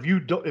now if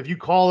you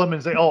call them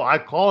and say, oh, I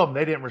called them,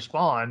 they didn't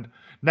respond.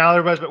 Now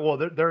everybody's like, well,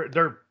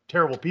 they're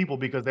terrible people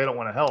because they don't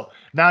want to help.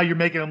 Now you're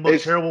making them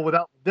look terrible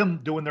without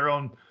them doing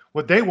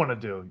what they want to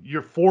do.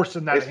 You're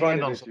forcing that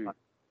hand on somebody.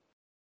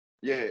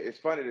 It's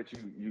funny that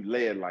you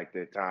lay it like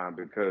that, Tom,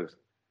 because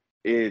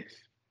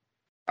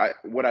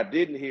what I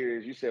didn't hear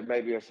is you said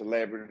maybe a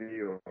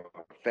celebrity or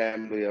a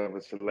family of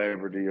a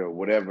celebrity or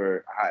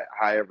whatever,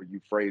 however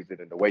you phrased it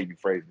and the way you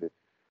phrased it.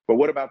 But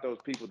what about those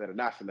people that are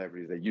not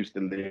celebrities that used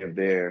to live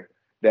there,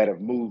 that have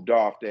moved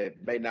off,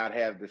 that may not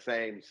have the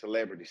same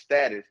celebrity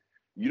status?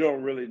 You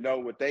don't really know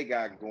what they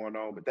got going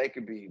on, but they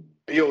could be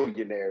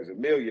billionaires or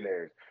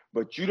millionaires.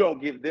 But you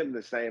don't give them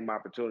the same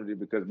opportunity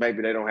because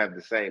maybe they don't have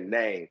the same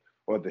name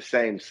or the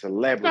same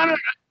celebrity. No.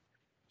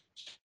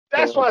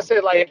 That's why I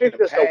said, if it's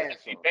just a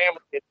wealthy family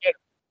in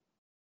general.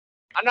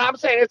 I'm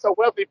saying it's a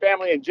wealthy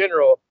family in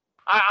general.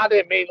 I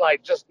didn't mean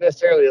just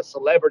necessarily a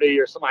celebrity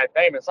or somebody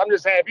famous. I'm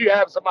just saying if you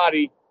have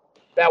somebody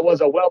that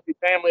was a wealthy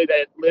family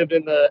that lived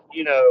in the,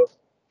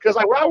 because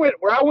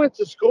where I went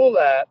to school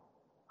at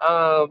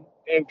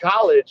in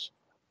college,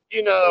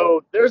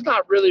 there's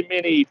not really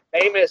many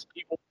famous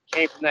people who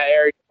came from that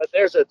area, but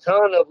there's a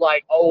ton of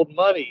old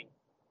money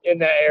in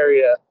that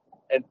area.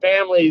 And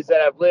families that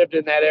have lived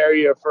in that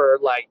area for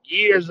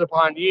years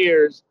upon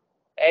years.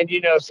 And,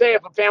 say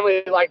if a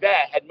family like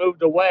that had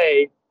moved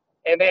away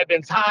and they had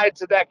been tied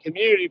to that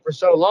community for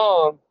so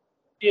long,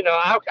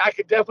 I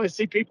could definitely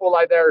see people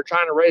like that are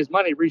trying to raise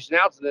money, reaching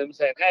out to them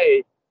saying,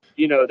 hey,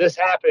 this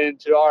happened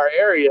to our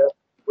area.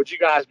 Would you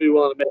guys be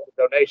willing to make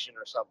a donation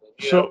or something?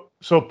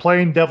 So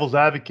playing devil's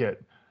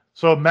advocate.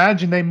 So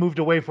imagine they moved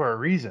away for a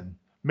reason.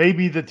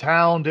 maybe the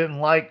town didn't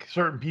like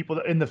certain people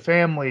in the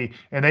family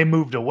and they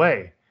moved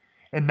away.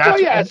 And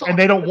that's and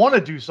they don't want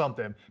to do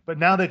something. But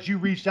now that you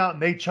reached out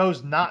and they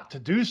chose not to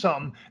do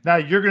something, now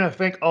you're going to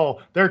think,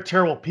 oh, they're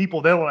terrible people.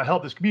 They don't want to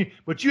help this community.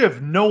 But you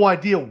have no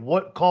idea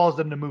what caused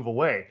them to move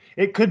away.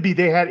 It could be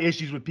they had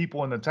issues with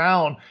people in the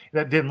town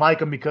that didn't like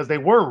them because they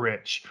were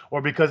rich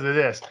or because of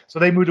this. So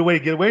they moved away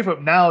to get away from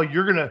it. Now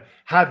you're going to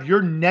have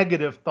your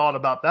negative thought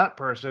about that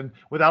person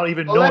without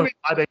even knowing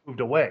why they moved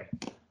away.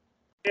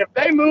 If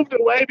they moved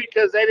away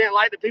because they didn't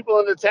like the people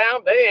in the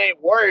town, they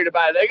ain't worried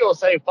about it. They gonna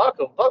say, fuck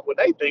them. Fuck what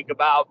they think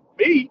about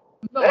me.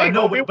 No, I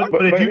know,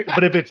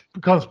 but if it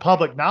becomes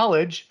public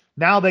knowledge,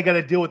 now they got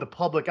to deal with the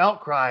public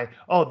outcry.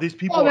 Oh, these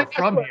people are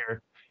from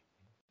here.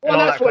 Well,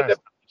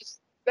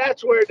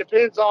 that's where it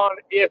depends on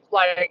if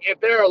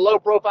they're a low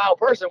profile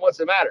person. What's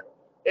the matter?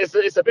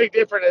 It's a big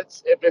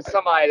difference if it's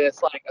somebody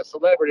that's like a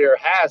celebrity or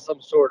has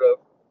some sort of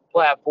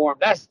platform.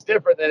 That's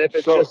different than if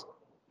it's just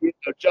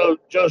Joe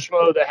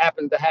Schmo that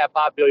happens to have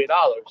 $5 billion.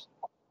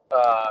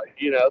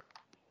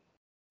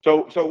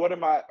 So what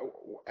am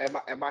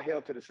I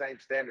held to the same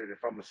standard if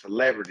I'm a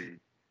celebrity,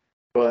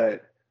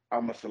 but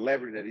I'm a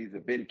celebrity that either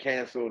been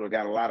canceled or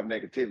got a lot of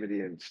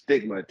negativity and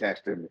stigma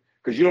attached to me?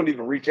 Because you don't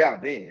even reach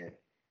out then.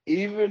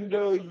 Even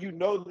though you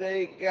know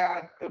they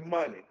got the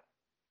money.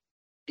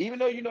 Even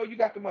though you know you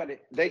got the money,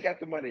 they got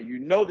the money. You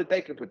know that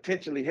they can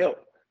potentially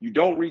help. You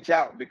don't reach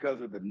out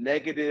because of the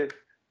negative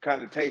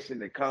connotation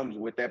that comes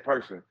with that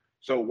person.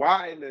 So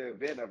why in the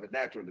event of a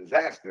natural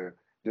disaster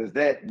does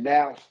that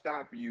now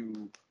stop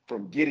you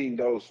from getting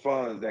those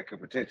funds that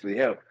could potentially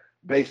help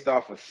based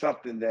off of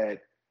something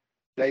that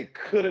they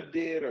could have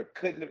did or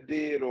couldn't have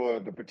did, or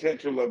the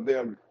potential of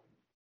them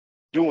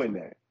doing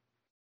that?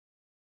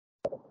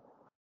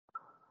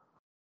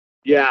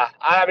 Yeah,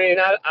 I mean,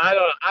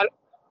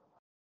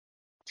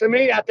 to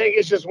me, I think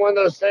it's just one of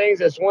those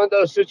things. It's one of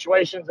those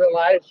situations in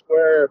life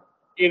where,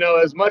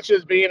 as much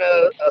as being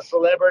a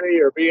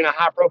celebrity or being a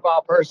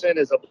high-profile person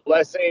is a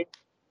blessing,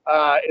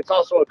 it's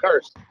also a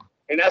curse.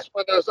 And that's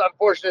one of those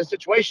unfortunate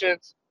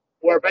situations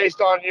where, based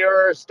on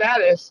your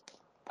status,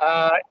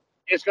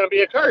 it's going to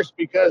be a curse,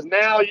 because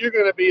now you're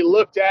going to be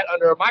looked at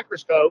under a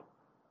microscope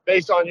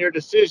based on your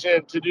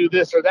decision to do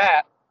this or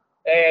that.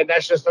 And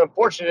that's just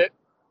unfortunate,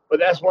 but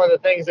that's one of the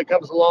things that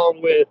comes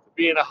along with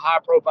being a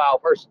high-profile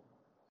person.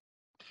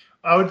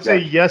 I would say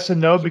yes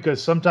and no,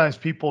 because sometimes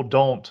people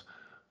don't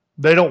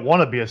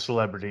want to be a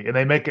celebrity, and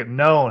they make it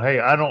known, hey,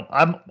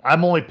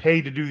 I'm only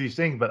paid to do these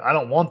things, but I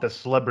don't want the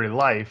celebrity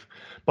life.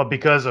 But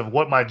because of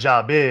what my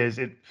job is,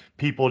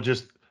 people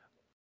just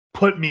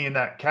put me in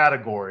that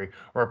category,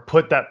 or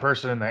put that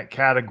person in that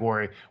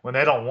category when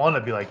they don't want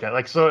to be like that.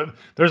 Like, so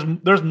there's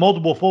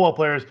multiple football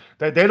players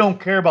that they don't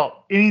care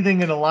about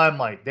anything in the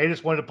limelight. They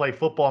just wanted to play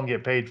football and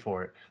get paid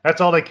for it. That's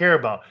all they care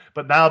about.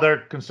 But now they're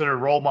considered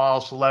role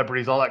models,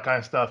 celebrities, all that kind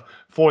of stuff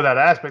for that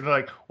aspect. They're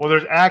like, well,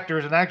 there's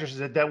actors and actresses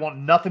that want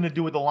nothing to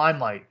do with the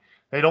limelight.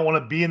 They don't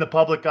want to be in the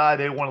public eye.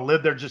 They want to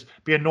live there, just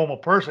be a normal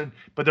person,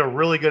 but they're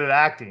really good at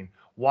acting.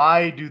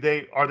 Why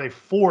are they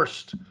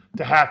forced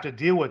to have to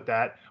deal with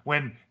that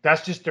when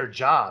that's just their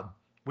job?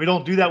 We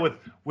don't do that with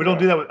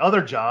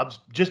other jobs.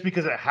 Just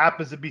because it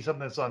happens to be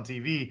something that's on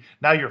TV,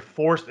 now you're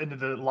forced into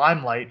the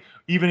limelight.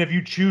 Even if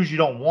you choose you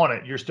don't want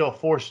it, you're still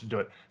forced to do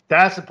it.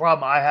 That's the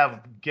problem I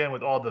have, again,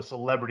 with all the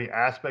celebrity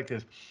aspect,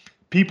 is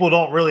people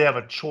don't really have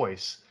a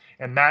choice,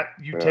 and that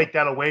you take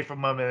that away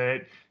from them, and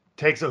it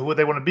takes who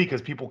they want to be,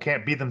 because people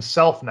can't be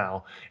themselves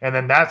now. And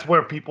then that's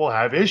where people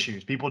have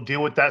issues. People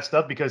deal with that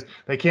stuff because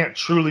they can't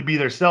truly be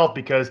themselves,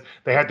 because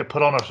they had to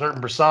put on a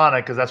certain persona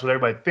because that's what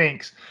everybody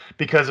thinks,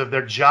 because of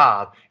their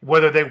job,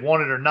 whether they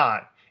want it or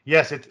not.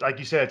 Yes, it's like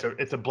you said,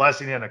 it's a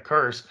blessing and a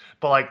curse,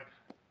 but like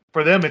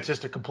for them, it's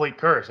just a complete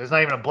curse. It's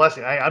not even a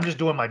blessing. I'm just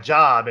doing my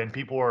job, and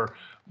people are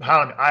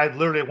I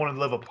literally want to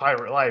live a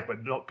pirate life,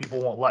 but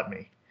people won't let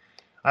me.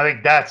 I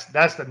think that's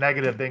the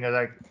negative thing. Is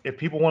like, if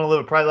people want to live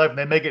a private life and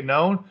they make it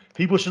known,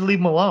 people should leave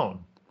them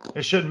alone.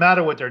 It shouldn't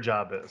matter what their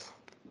job is.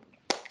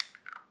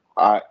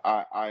 I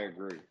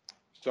agree.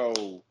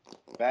 So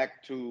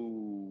back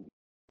to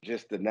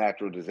just the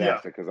natural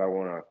disaster, because I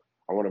want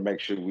to make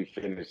sure we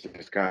finish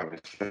this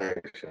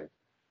conversation.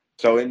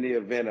 So in the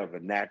event of a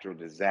natural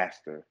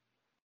disaster,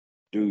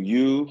 do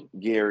you,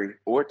 Gary,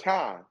 or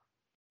Tom,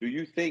 do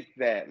you think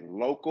that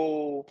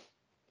local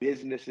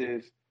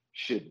businesses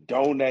should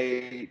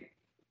donate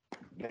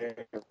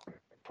their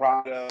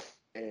product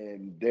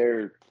and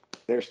their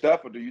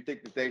stuff, or do you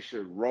think that they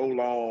should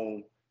roll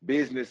on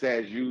business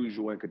as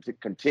usual and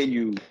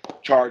continue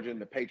charging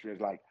the patrons?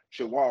 Like,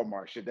 should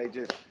Walmart, should they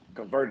just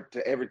convert it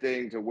to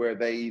everything to where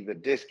they either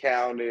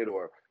discount it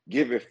or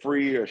give it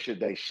free, or should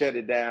they shut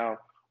it down?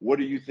 What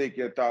do you think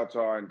your thoughts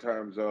are in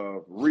terms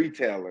of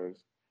retailers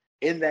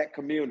in that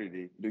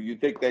community? Do you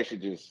think they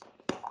should just,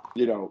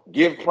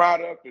 give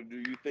product, or do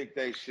you think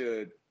they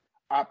should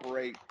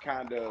operate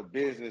kind of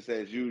business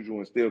as usual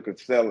and still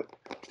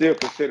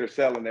consider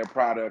selling their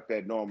product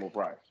at normal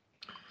price?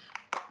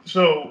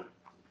 So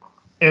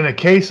in the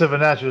case of a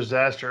natural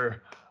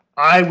disaster,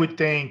 I would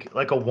think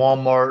like a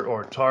Walmart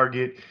or a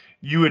Target,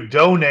 you would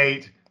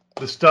donate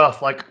the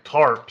stuff like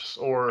tarps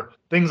or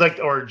things like,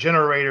 or a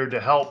generator to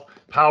help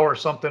power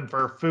something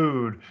for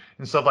food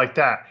and stuff like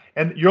that.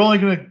 And you're only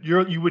going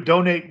to, you would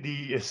donate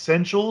the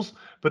essentials,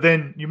 but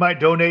then you might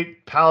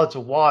donate pallets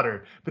of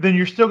water, but then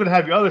you're still going to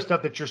have your other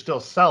stuff that you're still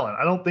selling.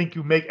 I don't think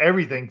you make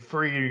everything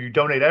free or you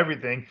donate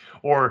everything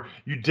or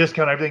you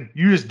discount everything.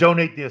 You just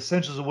donate the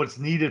essentials of what's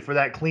needed for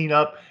that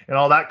cleanup and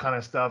all that kind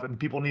of stuff. And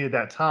people needed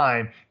that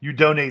time. You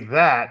donate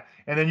that,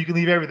 and then you can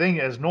leave everything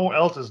as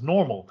else as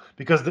normal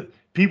because the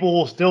people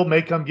will still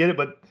may come get it.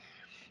 But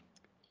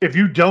if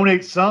you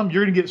donate some,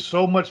 you're going to get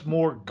so much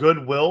more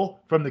goodwill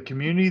from the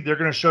community. They're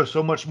going to show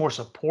so much more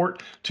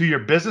support to your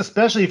business,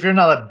 especially if you're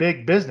not a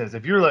big business.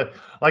 If you're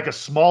like a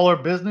smaller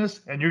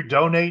business and you're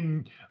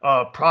donating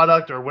a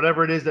product or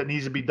whatever it is that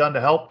needs to be done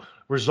to help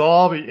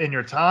resolve in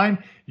your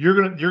time,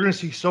 you're gonna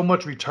see so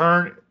much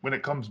return when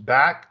it comes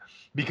back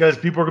because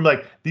people are gonna be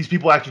like, these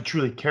people actually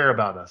truly care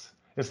about us.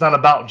 It's not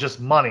about just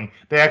money.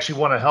 They actually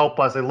want to help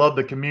us. They love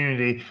the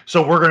community,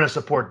 so we're going to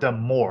support them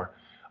more.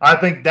 I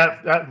think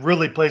that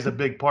really plays a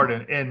big part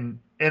in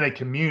a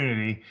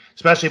community,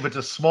 especially if it's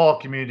a small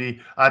community.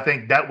 I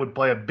think that would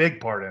play a big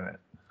part in it.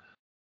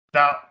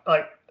 Now,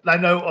 like I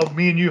know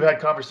me and you have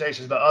had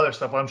conversations about other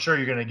stuff, but I'm sure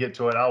you're going to get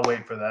to it. I'll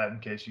wait for that in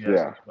case you have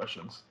some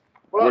questions.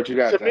 Well, What you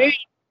got, to me,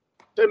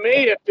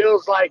 it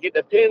feels like it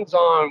depends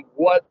on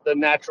what the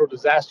natural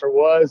disaster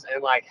was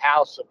and like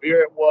how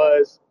severe it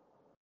was.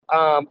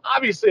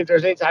 Obviously, if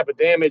there's any type of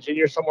damage and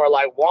you're somewhere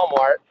like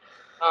Walmart,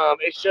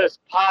 it's just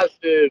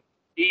positive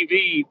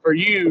EV for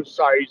you.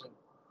 Sorry, using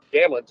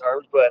gambling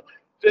terms, but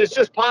it's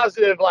just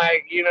positive,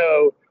 like,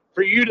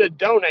 for you to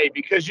donate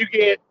because you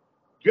get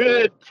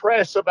good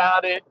press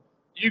about it.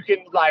 You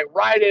can like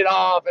write it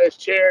off as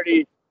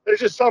charity. There's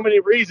just so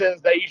many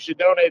reasons that you should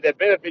donate that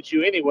benefit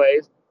you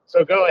anyways.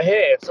 So go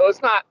ahead. So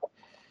it's not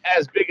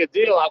as big a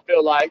deal, I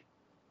feel like.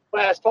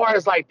 But as far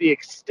as like the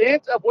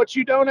extent of what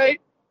you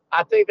donate,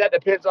 I think that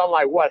depends on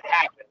like what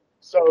happened.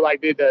 So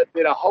like did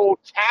a whole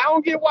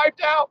town get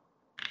wiped out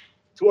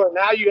to where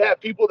now you have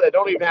people that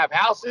don't even have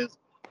houses?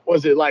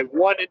 Was it like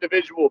one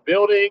individual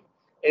building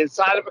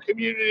inside of a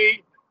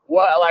community?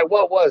 What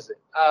was it?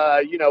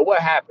 What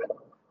happened?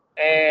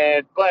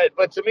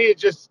 But to me, it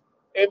just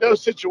in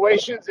those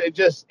situations, and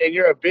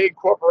you're a big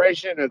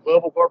corporation, a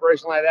global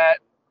corporation like that,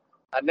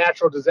 a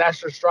natural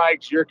disaster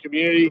strikes your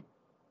community,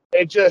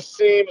 it just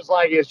seems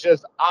like it's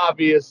just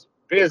obvious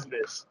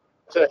business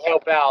to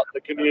help out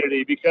the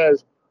community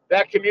because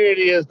that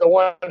community is the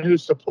one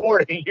who's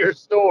supporting your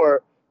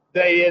store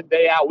day in,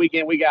 day out, week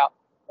in, week out.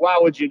 Why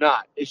would you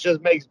not? It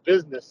just makes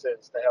business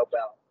sense to help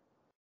out.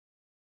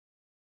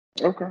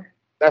 Okay.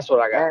 That's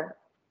what I got. All right.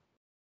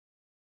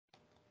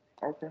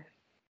 Okay.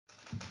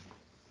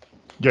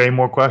 Got any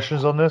more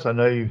questions on this? I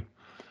know you.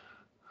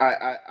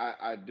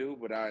 I do,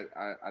 but I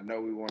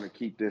know we want to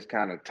keep this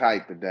kind of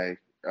tight today.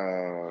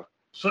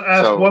 So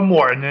ask one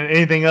more, and then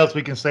anything else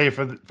we can say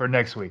for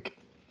next week.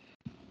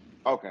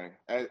 Okay,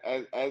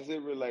 as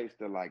it relates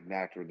to like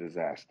natural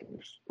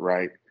disasters,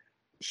 right?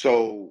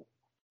 So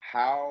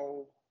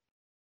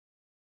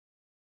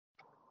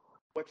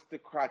what's the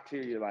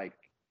criteria like?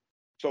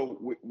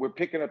 So we're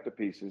picking up the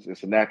pieces.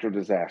 It's a natural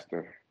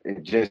disaster.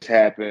 It just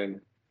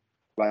happened.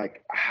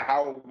 Like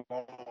how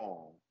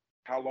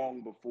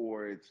long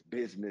before it's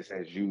business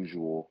as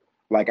usual?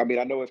 Like, I mean,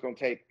 I know it's gonna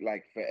take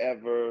like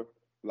forever.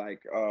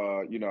 Like,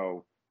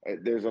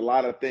 there's a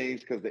lot of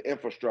things because the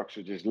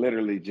infrastructure just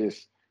literally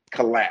just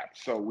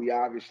collapsed. So we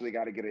obviously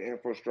got to get an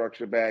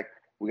infrastructure back.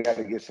 We got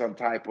to get some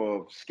type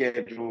of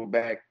schedule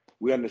back.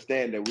 We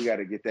understand that we got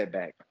to get that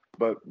back.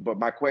 But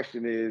my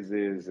question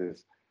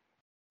is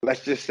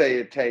let's just say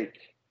it take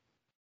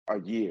a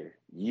year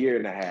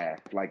and a half.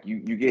 Like you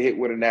get hit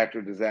with a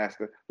natural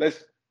disaster.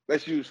 Let's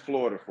use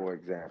Florida for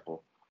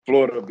example.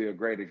 Florida would be a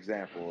great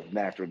example of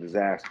natural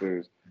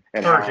disasters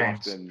and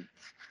hurricanes. How often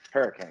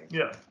hurricanes.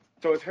 Yeah.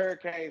 So it's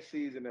hurricane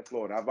season in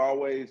Florida. I've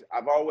always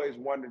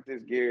wondered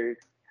this, Gary,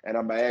 and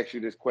I'm gonna ask you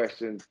this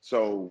question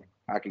so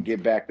I can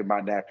get back to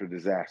my natural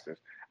disasters.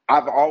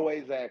 I've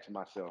always asked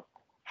myself,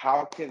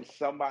 how can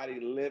somebody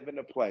live in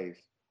a place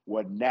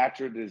where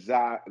natural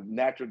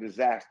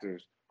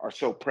disasters are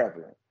so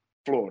prevalent?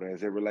 Florida,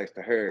 as it relates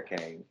to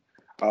hurricanes,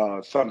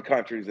 some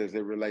countries as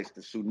it relates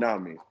to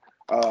tsunamis,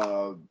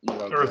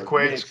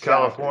 earthquakes,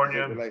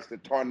 California, as it relates to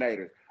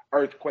tornadoes,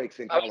 earthquakes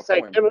in California. I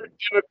would say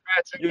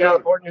Democrats in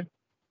California.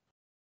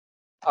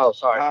 Oh,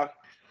 sorry.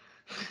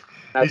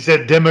 He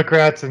said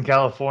Democrats in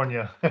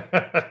California.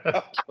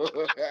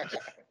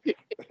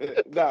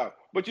 No,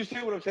 but you see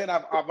what I'm saying?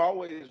 I've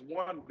always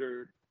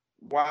wondered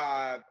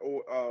why,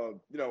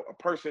 a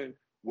person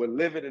would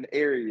live in an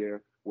area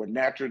where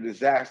natural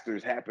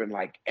disasters happen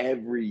like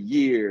every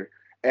year,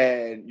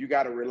 and you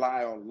got to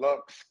rely on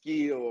luck,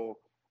 skill,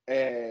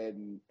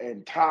 and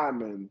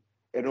timing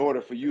in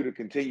order for you to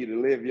continue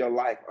to live your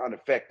life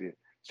unaffected.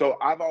 So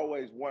I've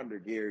always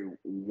wondered, Gary,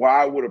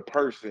 why would a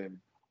person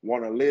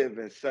want to live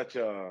in such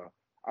a,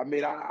 I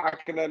mean, I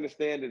can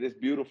understand that it's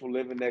beautiful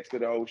living next to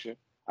the ocean.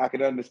 I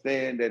can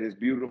understand that it's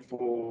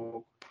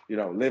beautiful,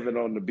 living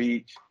on the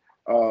beach.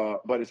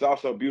 But it's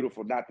also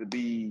beautiful not to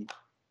be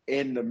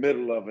in the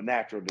middle of a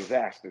natural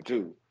disaster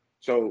too.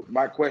 So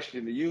my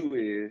question to you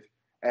is,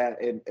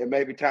 and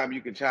maybe Tom,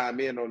 you can chime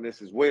in on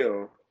this as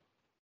well.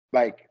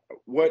 Like,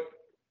 what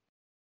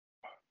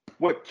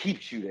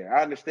keeps you there?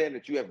 I understand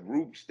that you have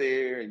roots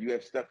there and you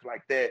have stuff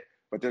like that,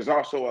 but there's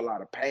also a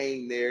lot of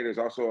pain there. There's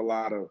also a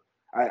lot of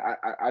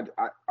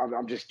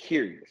I'm just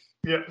curious.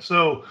 Yeah.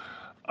 So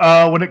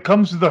when it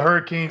comes to the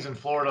hurricanes in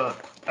Florida,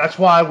 that's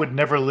why I would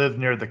never live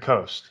near the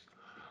coast.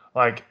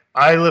 Like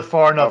I live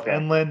far enough Okay.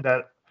 inland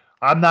that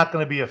I'm not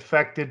going to be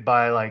affected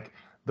by like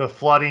the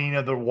flooding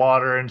of the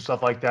water and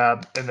stuff like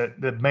that and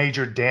the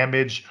major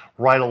damage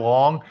right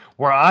along.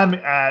 Where I'm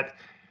at,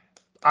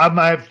 I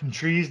might have some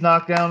trees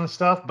knocked down and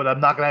stuff, but I'm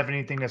not going to have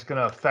anything that's going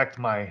to affect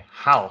my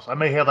house. I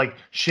may have like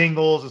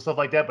shingles and stuff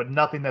like that, but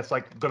nothing that's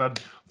like going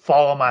to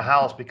fall on my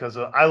house because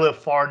I live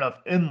far enough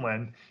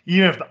inland.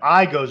 Even if the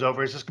eye goes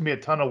over, it's just going to be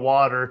a ton of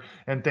water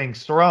and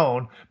things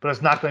thrown, but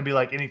it's not going to be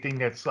like anything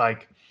that's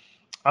like,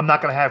 I'm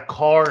not going to have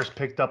cars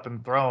picked up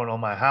and thrown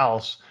on my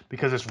house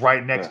because it's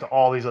right next to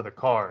all these other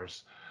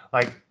cars.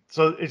 Like,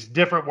 so it's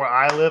different where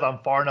I live. I'm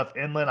far enough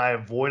inland. I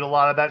avoid a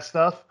lot of that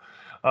stuff.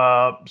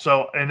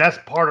 And that's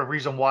part of the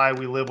reason why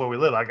we live where we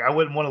live. Like, I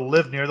wouldn't want to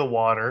live near the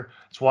water.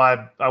 That's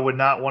why I would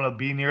not want to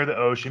be near the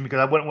ocean because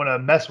I wouldn't want to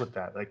mess with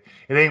that. Like,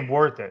 it ain't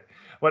worth it.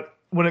 But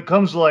when it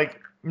comes to like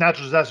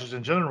natural disasters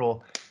in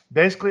general,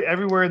 basically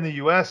everywhere in the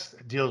U.S.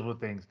 deals with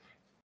things.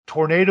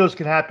 Tornadoes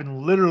can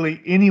happen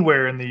literally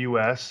anywhere in the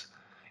U.S.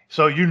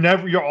 So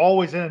you're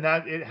always in and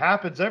out. It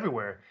happens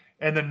everywhere.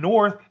 And the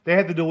North, they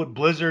had to deal with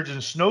blizzards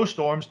and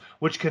snowstorms,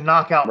 which can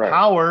knock out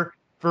power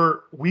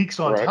for weeks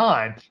on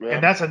time. Yeah.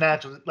 And that's a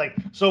natural, like,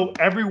 so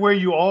everywhere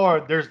you are,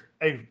 there's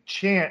a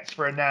chance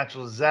for a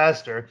natural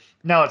disaster.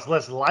 Now it's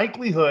less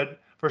likelihood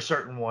for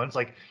certain ones.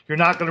 Like you're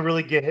not going to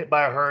really get hit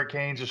by a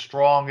hurricane as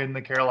strong in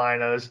the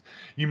Carolinas.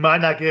 You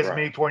might not get as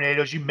many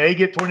tornadoes. You may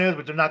get tornadoes,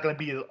 but they're not going to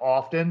be as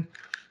often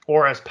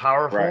or as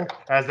powerful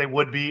as they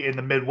would be in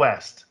the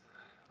Midwest,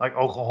 like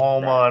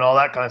Oklahoma and all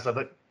that kind of stuff.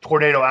 Like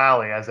Tornado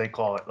Alley, as they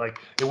call it. Like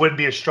it wouldn't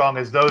be as strong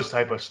as those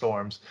type of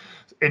storms.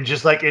 And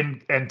just like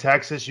in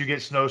Texas, you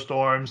get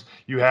snowstorms,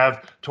 you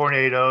have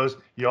tornadoes,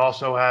 you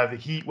also have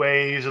heat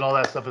waves and all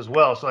that stuff as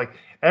well. So like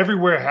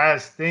everywhere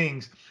has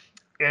things,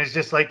 and it's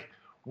just like,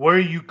 where are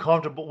you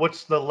comfortable?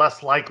 What's the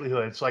less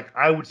likelihood? It's like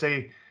I would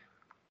say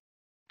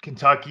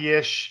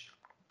Kentucky-ish,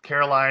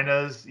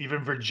 Carolinas,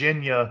 even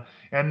Virginia,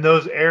 and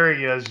those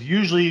areas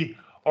usually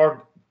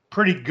are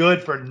pretty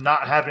good for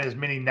not having as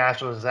many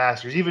natural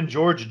disasters. Even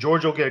Georgia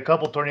will get a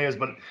couple tornadoes,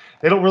 but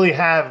they don't really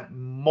have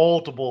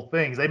multiple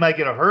things. They might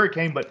get a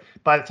hurricane, but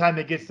by the time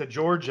it gets to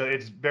Georgia,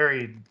 it's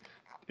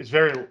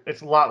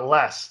a lot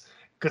less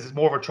because it's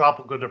more of a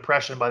tropical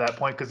depression by that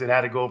point because it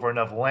had to go over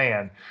enough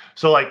land.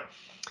 So like,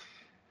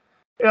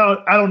 you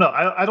know, I don't know.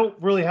 I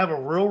don't really have a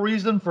real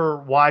reason for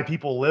why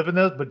people live in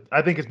this, but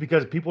I think it's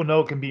because people know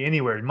it can be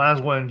anywhere. You might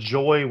as well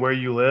enjoy where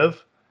you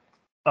live.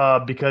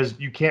 Because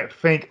you can't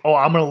think, oh,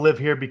 I'm going to live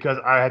here because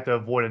I have to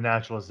avoid a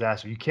natural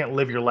disaster. You can't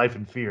live your life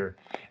in fear.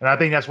 And I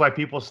think that's why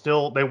people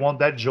they want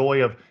that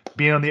joy of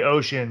being on the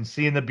ocean,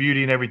 seeing the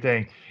beauty and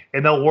everything.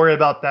 And they'll worry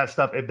about that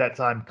stuff if that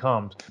time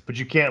comes. But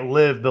you can't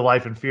live the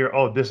life in fear,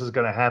 oh, this is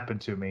going to happen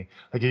to me.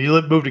 Like if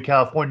you move to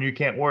California, you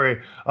can't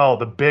worry, oh,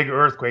 the big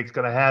earthquake's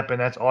going to happen.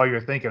 That's all you're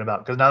thinking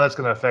about because now that's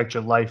going to affect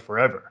your life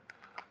forever.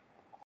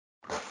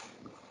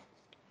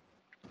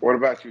 What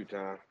about you,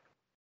 Tom?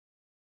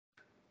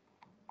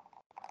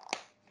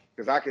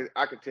 Because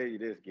I can tell you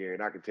this, Gary,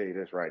 and I can tell you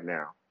this right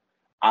now.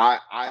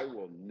 I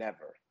will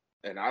never,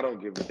 and I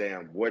don't give a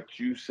damn what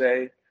you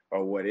say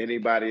or what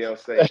anybody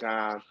else say,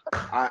 Tom.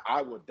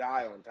 I will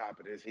die on top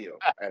of this hill,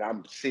 and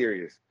I'm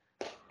serious.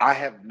 I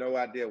have no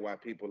idea why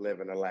people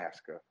live in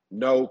Alaska.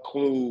 No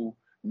clue.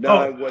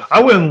 None whatsoever.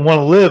 I wouldn't want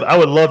to live. I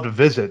would love to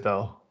visit,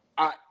 though.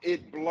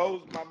 It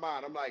blows my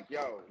mind. I'm like,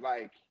 yo,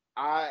 like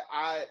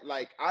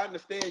I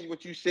understand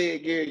what you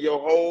said, Gary. Your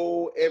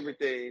whole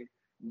everything.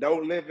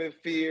 Don't live in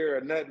fear or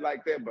nothing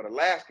like that. But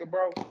Alaska,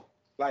 bro,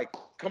 like,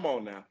 come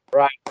on now.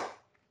 Right.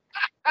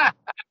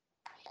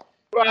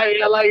 Right.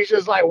 Yeah, like, it's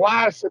just like,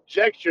 why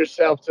subject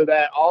yourself to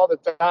that all the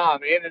time,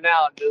 in and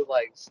out, and just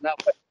like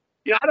snap.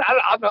 You know,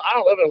 I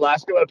don't live in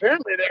Alaska, but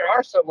apparently there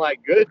are some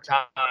like good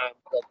times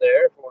up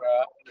there, from what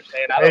I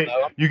understand. I don't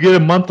know. You get a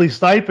monthly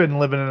stipend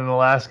living in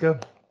Alaska.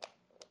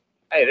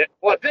 Hey,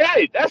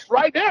 that's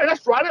right there.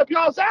 That's right up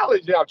y'all's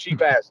alleys, y'all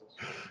cheap asses.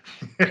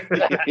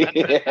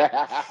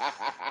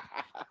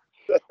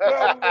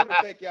 Well, we want to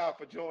thank y'all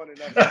for joining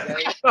us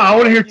today. I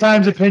want to hear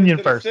Time's opinion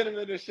first.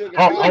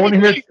 I want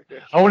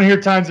to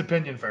hear Time's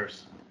opinion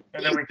first.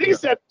 And then he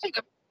said,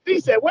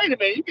 wait a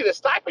minute, you get a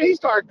stipend? He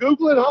started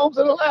Googling homes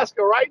in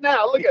Alaska right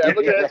now. Look at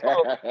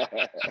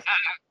that.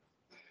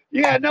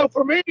 Yeah, no,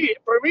 for me,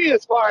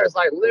 as far as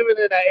like living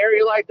in an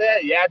area like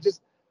that,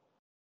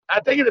 I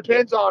think it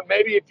depends on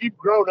maybe if you've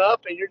grown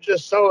up and you're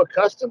just so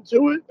accustomed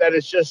to it that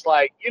it's just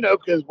like, you know,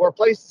 because where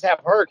places have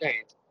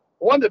hurricanes,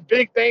 one of the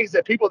big things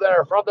that people that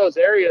are from those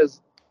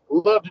areas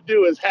love to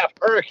do is have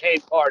hurricane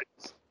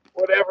parties,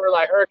 whatever,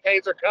 like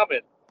hurricanes are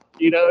coming.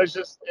 You know,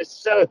 it's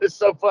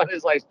so fun.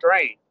 It's like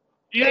strange.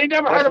 You ain't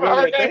never heard of a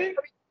hurricane?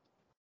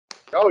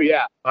 Oh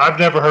yeah. I've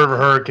never heard of a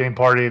hurricane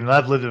party, and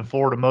I've lived in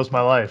Florida most of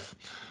my life.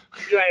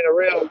 You ain't a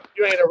real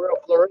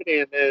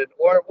Floridian,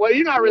 or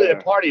you're not really a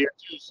partier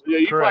too. So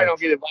you probably don't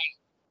get invited.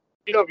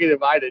 You don't get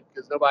invited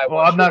because nobody.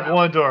 Well, I'm not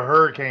going to a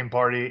hurricane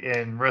party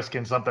and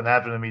risking something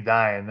happening to me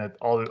dying with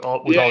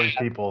all these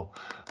people.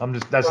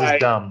 That's just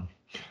dumb.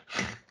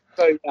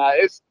 So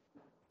it's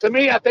to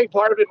me. I think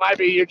part of it might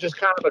be you're just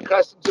kind of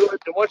accustomed to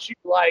it, and once you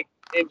like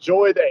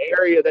enjoy the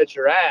area that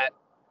you're at,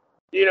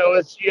 you know,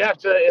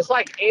 it's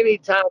like any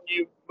time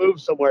you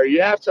move somewhere,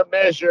 you have to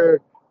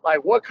measure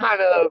like what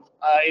kind of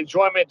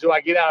enjoyment do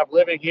I get out of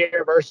living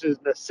here versus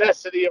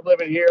necessity of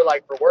living here,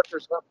 like for work or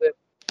something,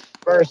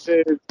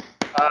 versus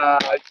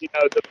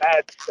the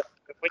bad stuff.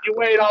 When you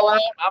weigh it all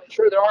out, I'm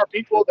sure there are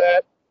people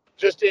that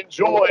just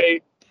enjoy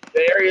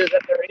the areas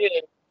that they're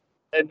in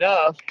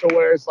enough to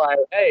where it's like,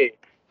 hey,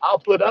 I'll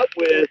put up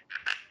with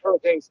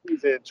hurricane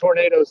season,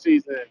 tornado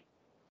season,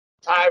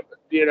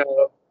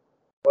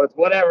 with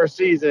whatever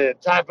season,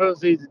 typhoon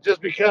season,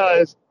 just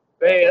because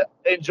they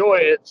enjoy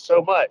it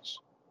so much.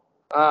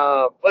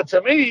 But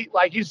to me,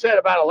 like you said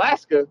about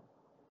Alaska,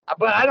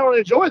 but I don't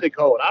enjoy the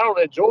cold. I don't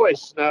enjoy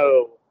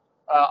snow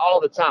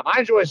all the time. I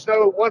enjoy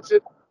snow once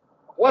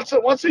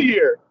a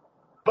year.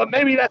 But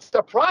maybe that's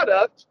the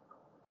product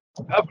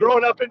of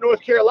growing up in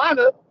North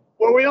Carolina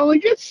where we only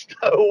get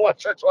snow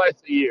once or twice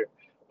a year.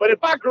 But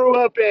if I grew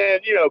up in,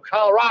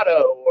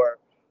 Colorado or,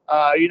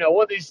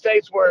 one of these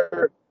states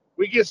where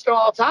we get snow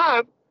all the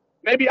time,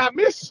 maybe I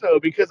miss snow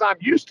because I'm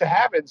used to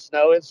having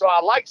snow, and so I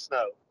like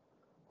snow.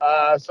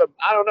 So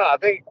I don't know. I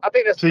think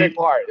that's a big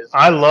part.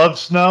 I love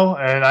snow,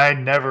 and I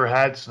never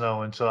had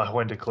snow until I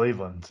went to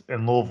Cleveland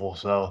in Louisville.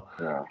 So,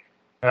 yeah.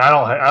 And I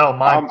don't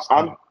mind.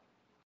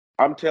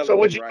 I'm telling you. So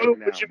would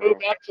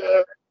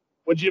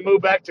you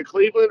move back to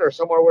Cleveland or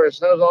somewhere where it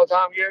snows all the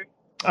time, Gary?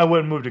 I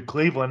wouldn't move to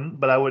Cleveland,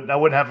 but I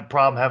wouldn't have a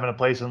problem having a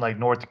place in like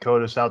North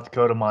Dakota, South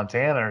Dakota,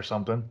 Montana, or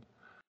something.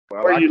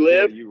 Well, where you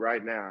live? You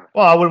right now.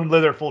 Well, I wouldn't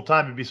live there full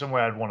time. It'd be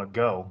somewhere I'd want to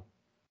go.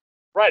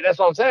 Right, that's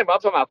what I'm saying. But I'm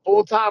talking about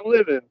full time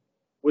living.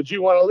 Would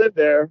you want to live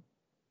there?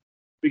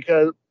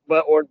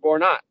 Or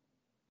not?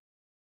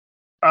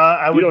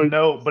 I wouldn't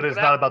know, but it's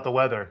not about the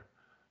weather.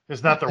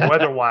 It's not the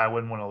weather why I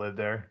wouldn't want to live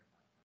there.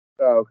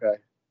 Oh, okay.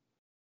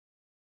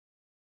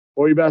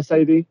 What were you about to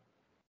say, D?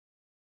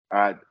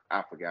 I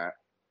forgot.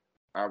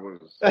 I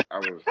was.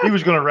 He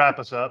was going to wrap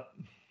us up.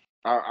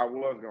 I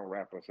was going to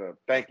wrap us up.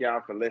 Thank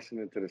y'all for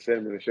listening to the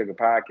Cinnamon and Sugar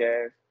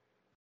Podcast.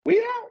 We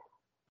out.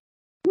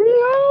 We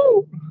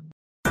out.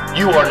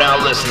 You are now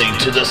listening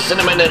to the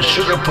Cinnamon and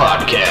Sugar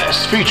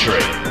Podcast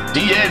featuring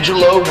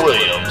D'Angelo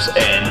Williams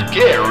and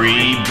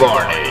Gary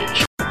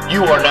Barnage.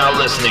 You are now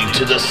listening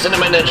to the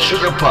Cinnamon and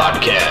Sugar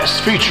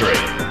Podcast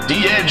featuring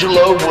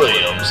D'Angelo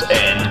Williams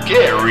and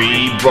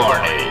Gary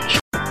Barnage.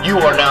 You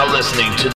are now listening to